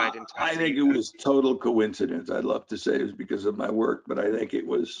declassified in time I for you think it to? was total coincidence. I'd love to say it was because of my work, but I think it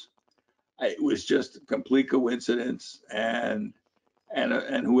was just a complete coincidence. And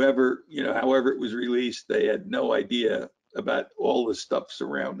whoever, you know, however it was released, they had no idea about all the stuff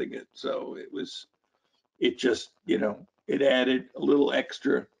surrounding it. So it just, you know, it added a little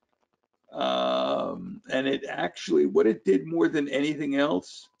extra. And it actually, what it did more than anything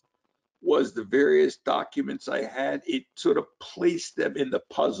else was the various documents I had, it sort of placed them in the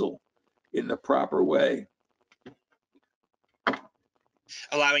puzzle in the proper way.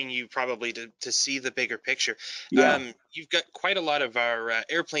 Allowing you probably to see the bigger picture. Yeah. You've got quite a lot of our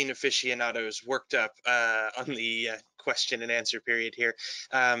airplane aficionados worked up on the question and answer period here.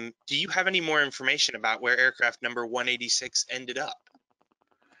 Do you have any more information about where aircraft number 186 ended up?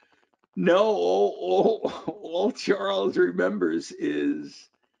 No, all Charles remembers is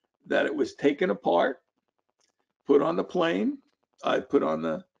that it was taken apart, put on the plane, I put on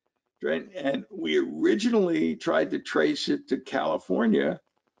the train, and we originally tried to trace it to California,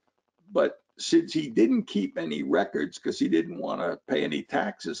 but since he didn't keep any records because he didn't want to pay any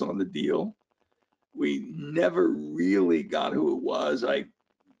taxes on the deal, we never really got who it was.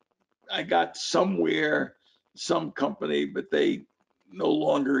 I got somewhere, some company, but they no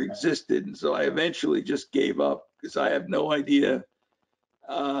longer existed. And so I eventually just gave up because I have no idea.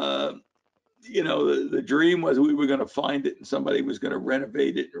 Uh, you know, the dream was we were going to find it and somebody was going to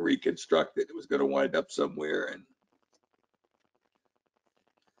renovate it and reconstruct it. It was going to wind up somewhere. And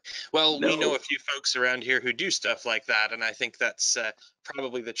Well, we know no, a few folks around here who do stuff like that, and I think that's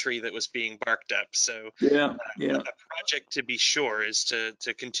probably the tree that was being barked up. So, yeah, a yeah. project to be sure is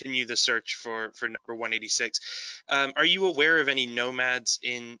to continue the search for number 186. Are you aware of any nomads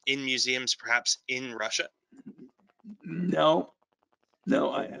in museums, perhaps in Russia? No,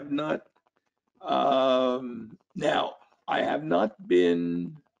 no, I have not. Now, I have not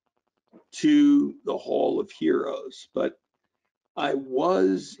been to the Hall of Heroes, but I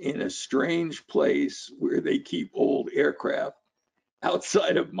was in a strange place where they keep old aircraft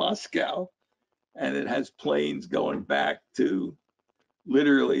outside of Moscow, and it has planes going back to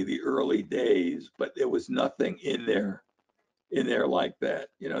literally the early days, but there was nothing in there like that.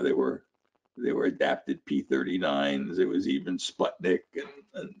 You know, they were adapted P-39s. There was even Sputnik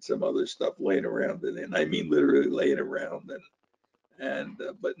and some other stuff laying around, and I mean literally laying around. And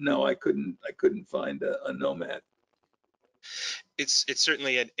but no, I couldn't find a Nomad. It's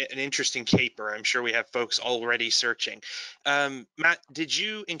certainly an interesting caper. I'm sure we have folks already searching. Matt, did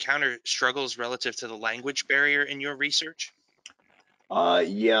you encounter struggles relative to the language barrier in your research?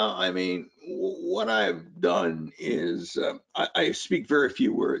 Yeah, I mean, what I've done is I speak very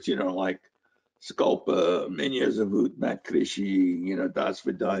few words, you know, like Sculpa, Меня зовут, Matt Crisci, you know, Das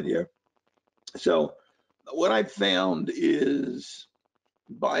Vidanya. So what I found is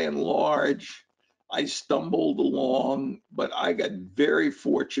by and large, I stumbled along, but I got very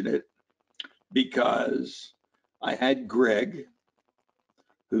fortunate because I had Greg,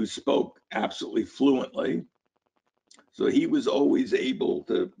 who spoke absolutely fluently. So he was always able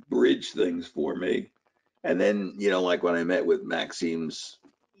to bridge things for me. And then, you know, like when I met with Maxine's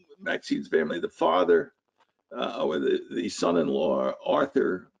family, the father or the son-in-law,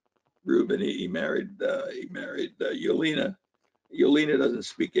 Arthur Rubin, he married Yelena. Yelena doesn't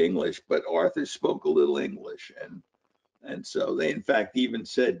speak English, but Arthur spoke a little English, and so they in fact even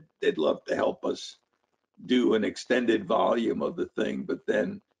said they'd love to help us do an extended volume of the thing. But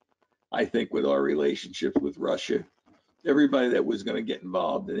then I think with our relationship with Russia, everybody that was going to get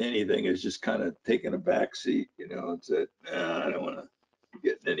involved in anything is just kind of taking a back seat, you know, and said, nah, I don't want to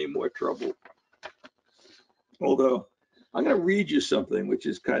get in any more trouble. Although I'm going to read you something which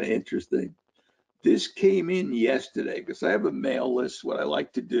is kind of interesting. This came in yesterday because I have a mail list. What I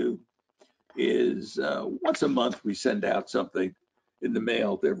like to do is once a month we send out something in the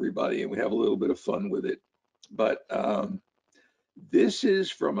mail to everybody, and we have a little bit of fun with it. But this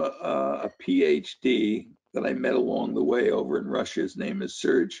is from a PhD that I met along the way over in Russia. His name is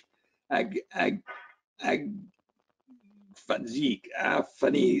Serge Agfanzik,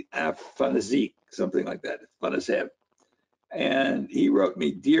 something like that. Fanazev. And he wrote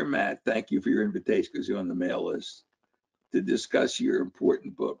me, "Dear Matt, thank you for your invitation," because you're on the mail list, "to discuss your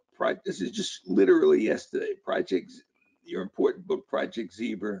important book. This is just literally yesterday. Your important book, Project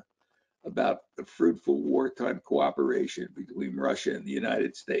Zebra, about the fruitful wartime cooperation between Russia and the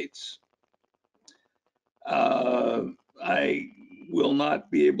United States. I will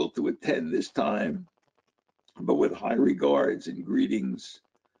not be able to attend this time, but with high regards and greetings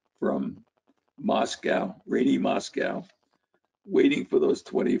from Moscow, rainy Moscow, waiting for those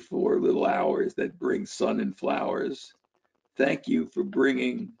 24 little hours that bring sun and flowers. Thank you for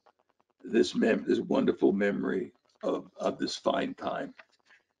bringing this wonderful memory of this fine time."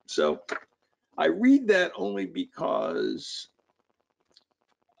 So I read that only because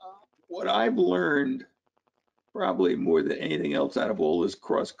what I've learned, probably more than anything else out of all this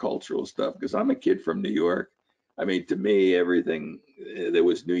cross-cultural stuff, because I'm a kid from New York. I mean, to me, everything, there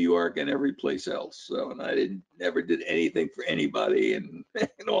was New York and every place else. So, and I never did anything for anybody and,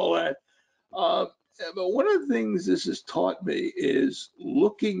 and all that. Uh, but one of the things this has taught me is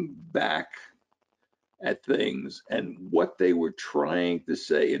looking back at things and what they were trying to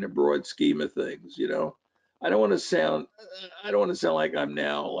say in a broad scheme of things. I don't want to sound, like I'm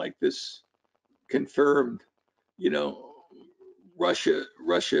now like this confirmed, you know, Russia,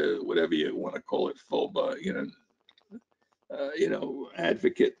 whatever you want to call it, FOBA,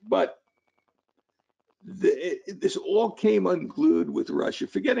 advocate. But this all came unglued with Russia.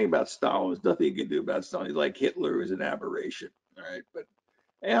 Forgetting about Stalin, there's nothing you can do about Stalin. He's like Hitler, is an aberration. All right, but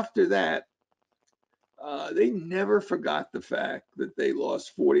after that, they never forgot the fact that they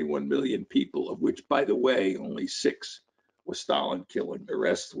lost 41 million people, of which, by the way, only 6 was Stalin killing. The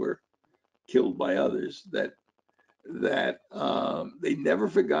rest were killed by others. That they never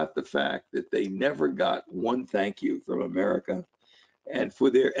forgot the fact that they never got one thank you from America, and for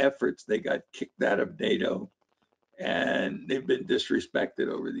their efforts, they got kicked out of NATO, and they've been disrespected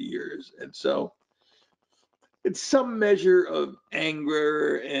over the years. And so it's some measure of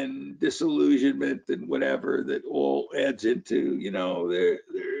anger and disillusionment and whatever that all adds into,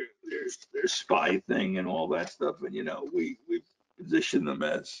 their spy thing and all that stuff. And, we position them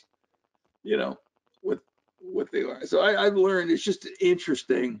as, what they are. So I've learned it's just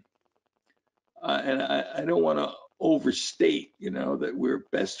interesting. And I don't want to overstate, that we're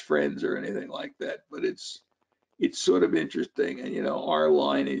best friends or anything like that, but it's sort of interesting. And, our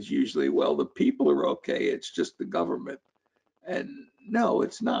line is usually, well, the people are okay. It's just the government. And no,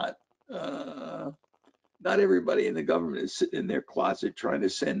 it's not. Not everybody in the government is sitting in their closet trying to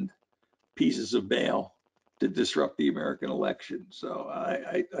send pieces of mail to disrupt the American election. So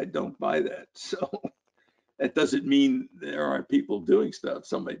I don't buy that. So that doesn't mean there aren't people doing stuff.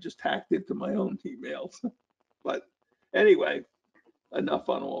 Somebody just hacked into my own emails. But anyway, enough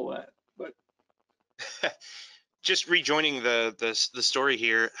on all that. But Just rejoining the story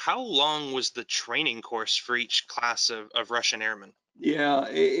here, how long was the training course for each class of Russian airmen? yeah,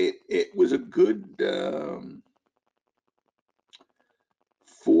 it was a good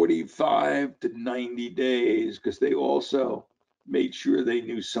 45 to 90 days, because they also made sure they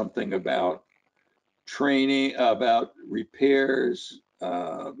knew something about training, about repairs,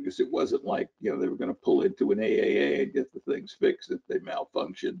 because it wasn't like, they were going to pull into an AAA and get the things fixed if they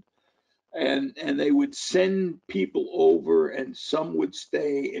malfunctioned. And they would send people over, and some would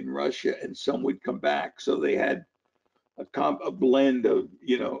stay in Russia and some would come back. So they had a blend of,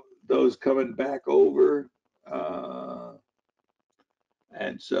 those coming back over.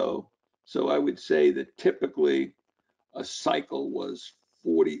 And so I would say that typically a cycle was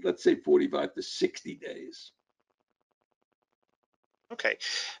 40, let's say 45 to 60 days. Okay.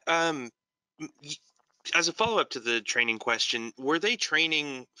 Um, as a follow-up to the training question, were they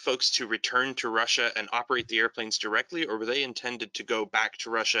training folks to return to Russia and operate the airplanes directly, or were they intended to go back to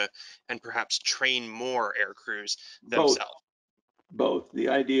Russia and perhaps train more air crews Both, themselves? both. The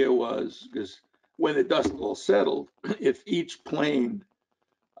idea was, because when the dust all settled, if each plane,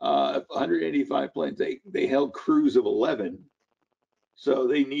 185 planes, they held crews of 11. So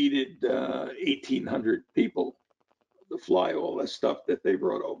they needed 1,800 people to fly all that stuff that they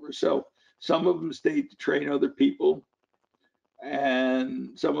brought over. So some of them stayed to train other people,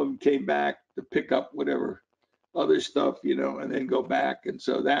 and some of them came back to pick up whatever other stuff, and then go back. And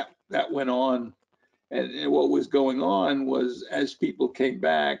so that went on. And what was going on was, as people came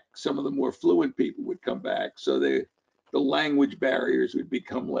back, some of the more fluent people would come back. So the language barriers would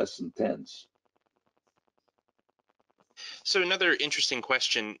become less intense. So another interesting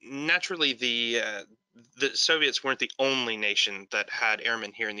question. Naturally, the Soviets weren't the only nation that had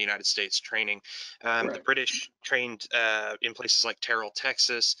airmen here in the United States training. The Right. British trained in places like Terrell,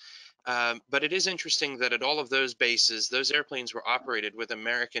 Texas. But it is interesting that at all of those bases, those airplanes were operated with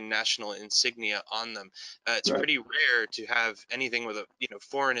American national insignia on them. It's Right. pretty rare to have anything with a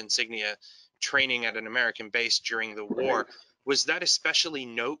foreign insignia training at an American base during the war. Right. Was that especially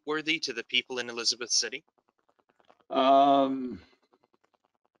noteworthy to the people in Elizabeth City? Um,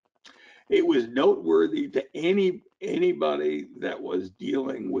 it was noteworthy to anybody that was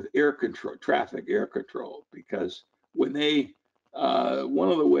dealing with air control, traffic air control, because when they, one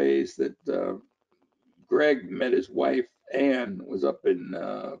of the ways that Greg met his wife Anne was up in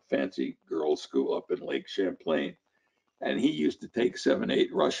fancy girls' school up in Lake Champlain, and he used to take 7,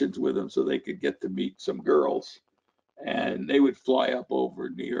 8 Russians with him so they could get to meet some girls. And they would fly up over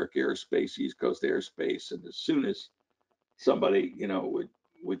New York airspace, East Coast airspace, and as soon as somebody,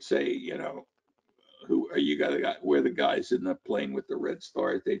 would say, who are you guys? We're the guys in the plane with the red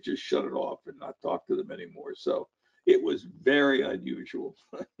stars. They just shut it off and not talk to them anymore. So it was very unusual,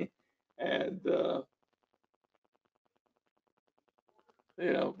 and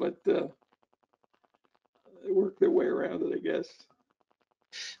but they worked their way around it, I guess.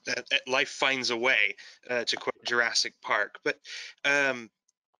 That life finds a way, to quote Jurassic Park. But um,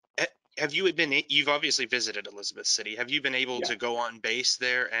 have you been? You've obviously visited Elizabeth City. Have you been able Yeah. to go on base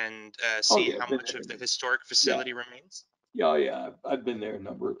there and Oh see yeah, how I've been much there. of the historic Yeah. facility remains? Yeah, oh, yeah. I've been there a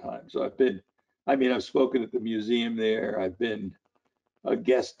number of times. So I've spoken at the museum there. I've been a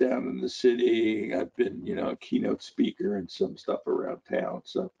guest down in the city. I've been, a keynote speaker and some stuff around town.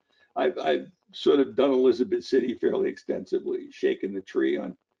 So I've sort of done Elizabeth City fairly extensively, shaken the tree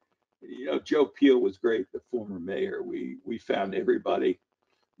on, Joe Peel was great, the former mayor. We found everybody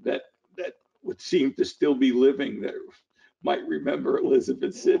that that would seem to still be living that might remember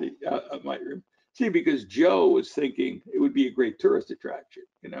Elizabeth City. See, because Joe was thinking it would be a great tourist attraction,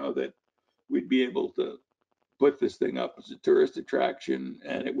 that we'd be able to put this thing up as a tourist attraction,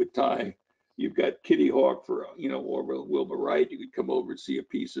 and it would tie. You've got Kitty Hawk for Orville Wilbur Wright. You could come over and see a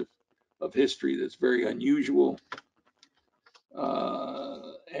piece of history that's very unusual,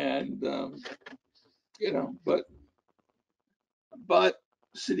 and but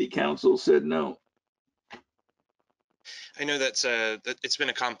city council said no. I know that it's been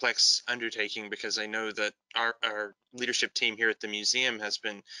a complex undertaking because I know that our leadership team here at the museum has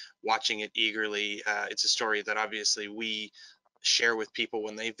been watching it eagerly. It's a story that obviously we share with people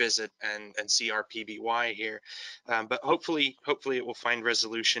when they visit and see our PBY here. But hopefully it will find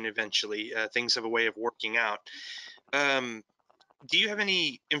resolution eventually. Things have a way of working out. Um, do you have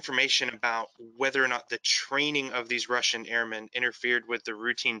any information about whether or not the training of these Russian airmen interfered with the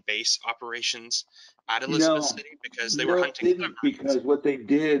routine base operations at Elizabeth No, City because they were no, it hunting didn't, submarines? because what they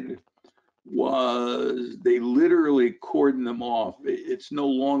did was they literally cordoned them off. It's no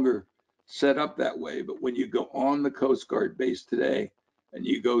longer set up that way, but when you go on the Coast Guard base today and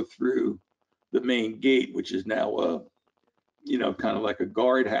you go through the main gate, which is now kind of like a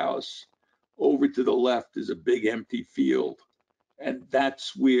guardhouse, over to the left is a big empty field, and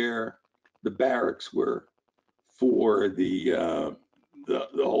that's where the barracks were for the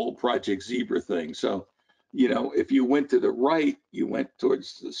whole Project Zebra thing. So, if you went to the right, you went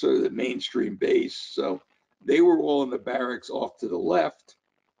towards sort of the mainstream base. So they were all in the barracks off to the left,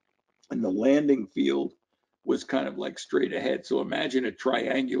 and the landing field was kind of like straight ahead. So imagine a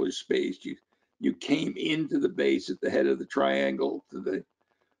triangular space. You came into the base at the head of the triangle to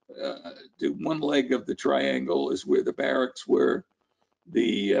one leg of the triangle is where the barracks were.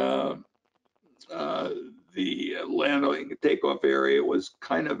 The uh, the landing and takeoff area was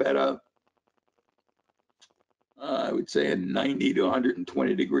kind of at I would say, a 90 to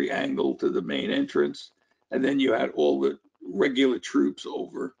 120-degree angle to the main entrance. And then you had all the regular troops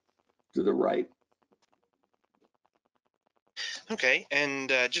over to the right. Okay, and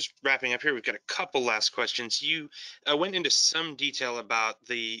just wrapping up here, we've got a couple last questions. You went into some detail about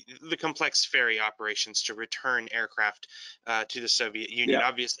the complex ferry operations to return aircraft to the Soviet Union. Yeah,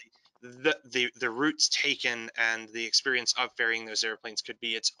 Obviously, the routes taken and the experience of ferrying those airplanes could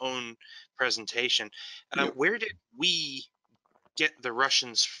be its own presentation. yeah. Where did we get the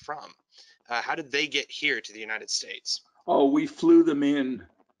Russians from? How did they get here to the United States? Oh, we flew them in.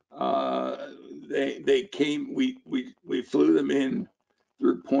 Uh, they came. We flew them in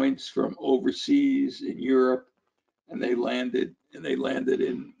through points from overseas in Europe. and they landed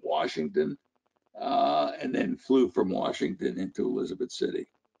in Washington, and then flew from Washington into Elizabeth City.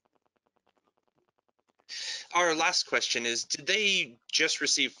 Our last question is, did they just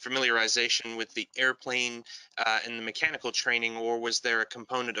receive familiarization with the airplane and the mechanical training, or was there a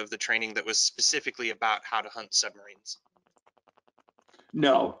component of the training that was specifically about how to hunt submarines?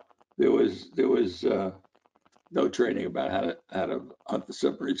 No, there was no training about how to hunt the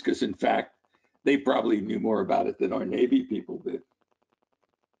submarines, because in fact, they probably knew more about it than our Navy people did.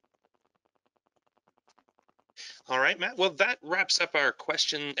 All right, Matt. Well, that wraps up our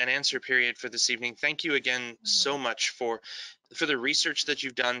question and answer period for this evening. Thank you again so much for the research that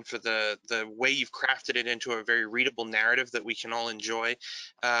you've done, for the way you've crafted it into a very readable narrative that we can all enjoy,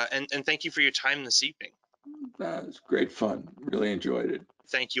 and thank you for your time this evening. It was great fun. Really enjoyed it.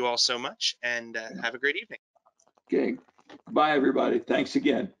 Thank you all so much, and have a great evening. Okay. Bye, everybody. Thanks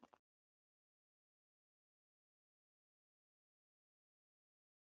again.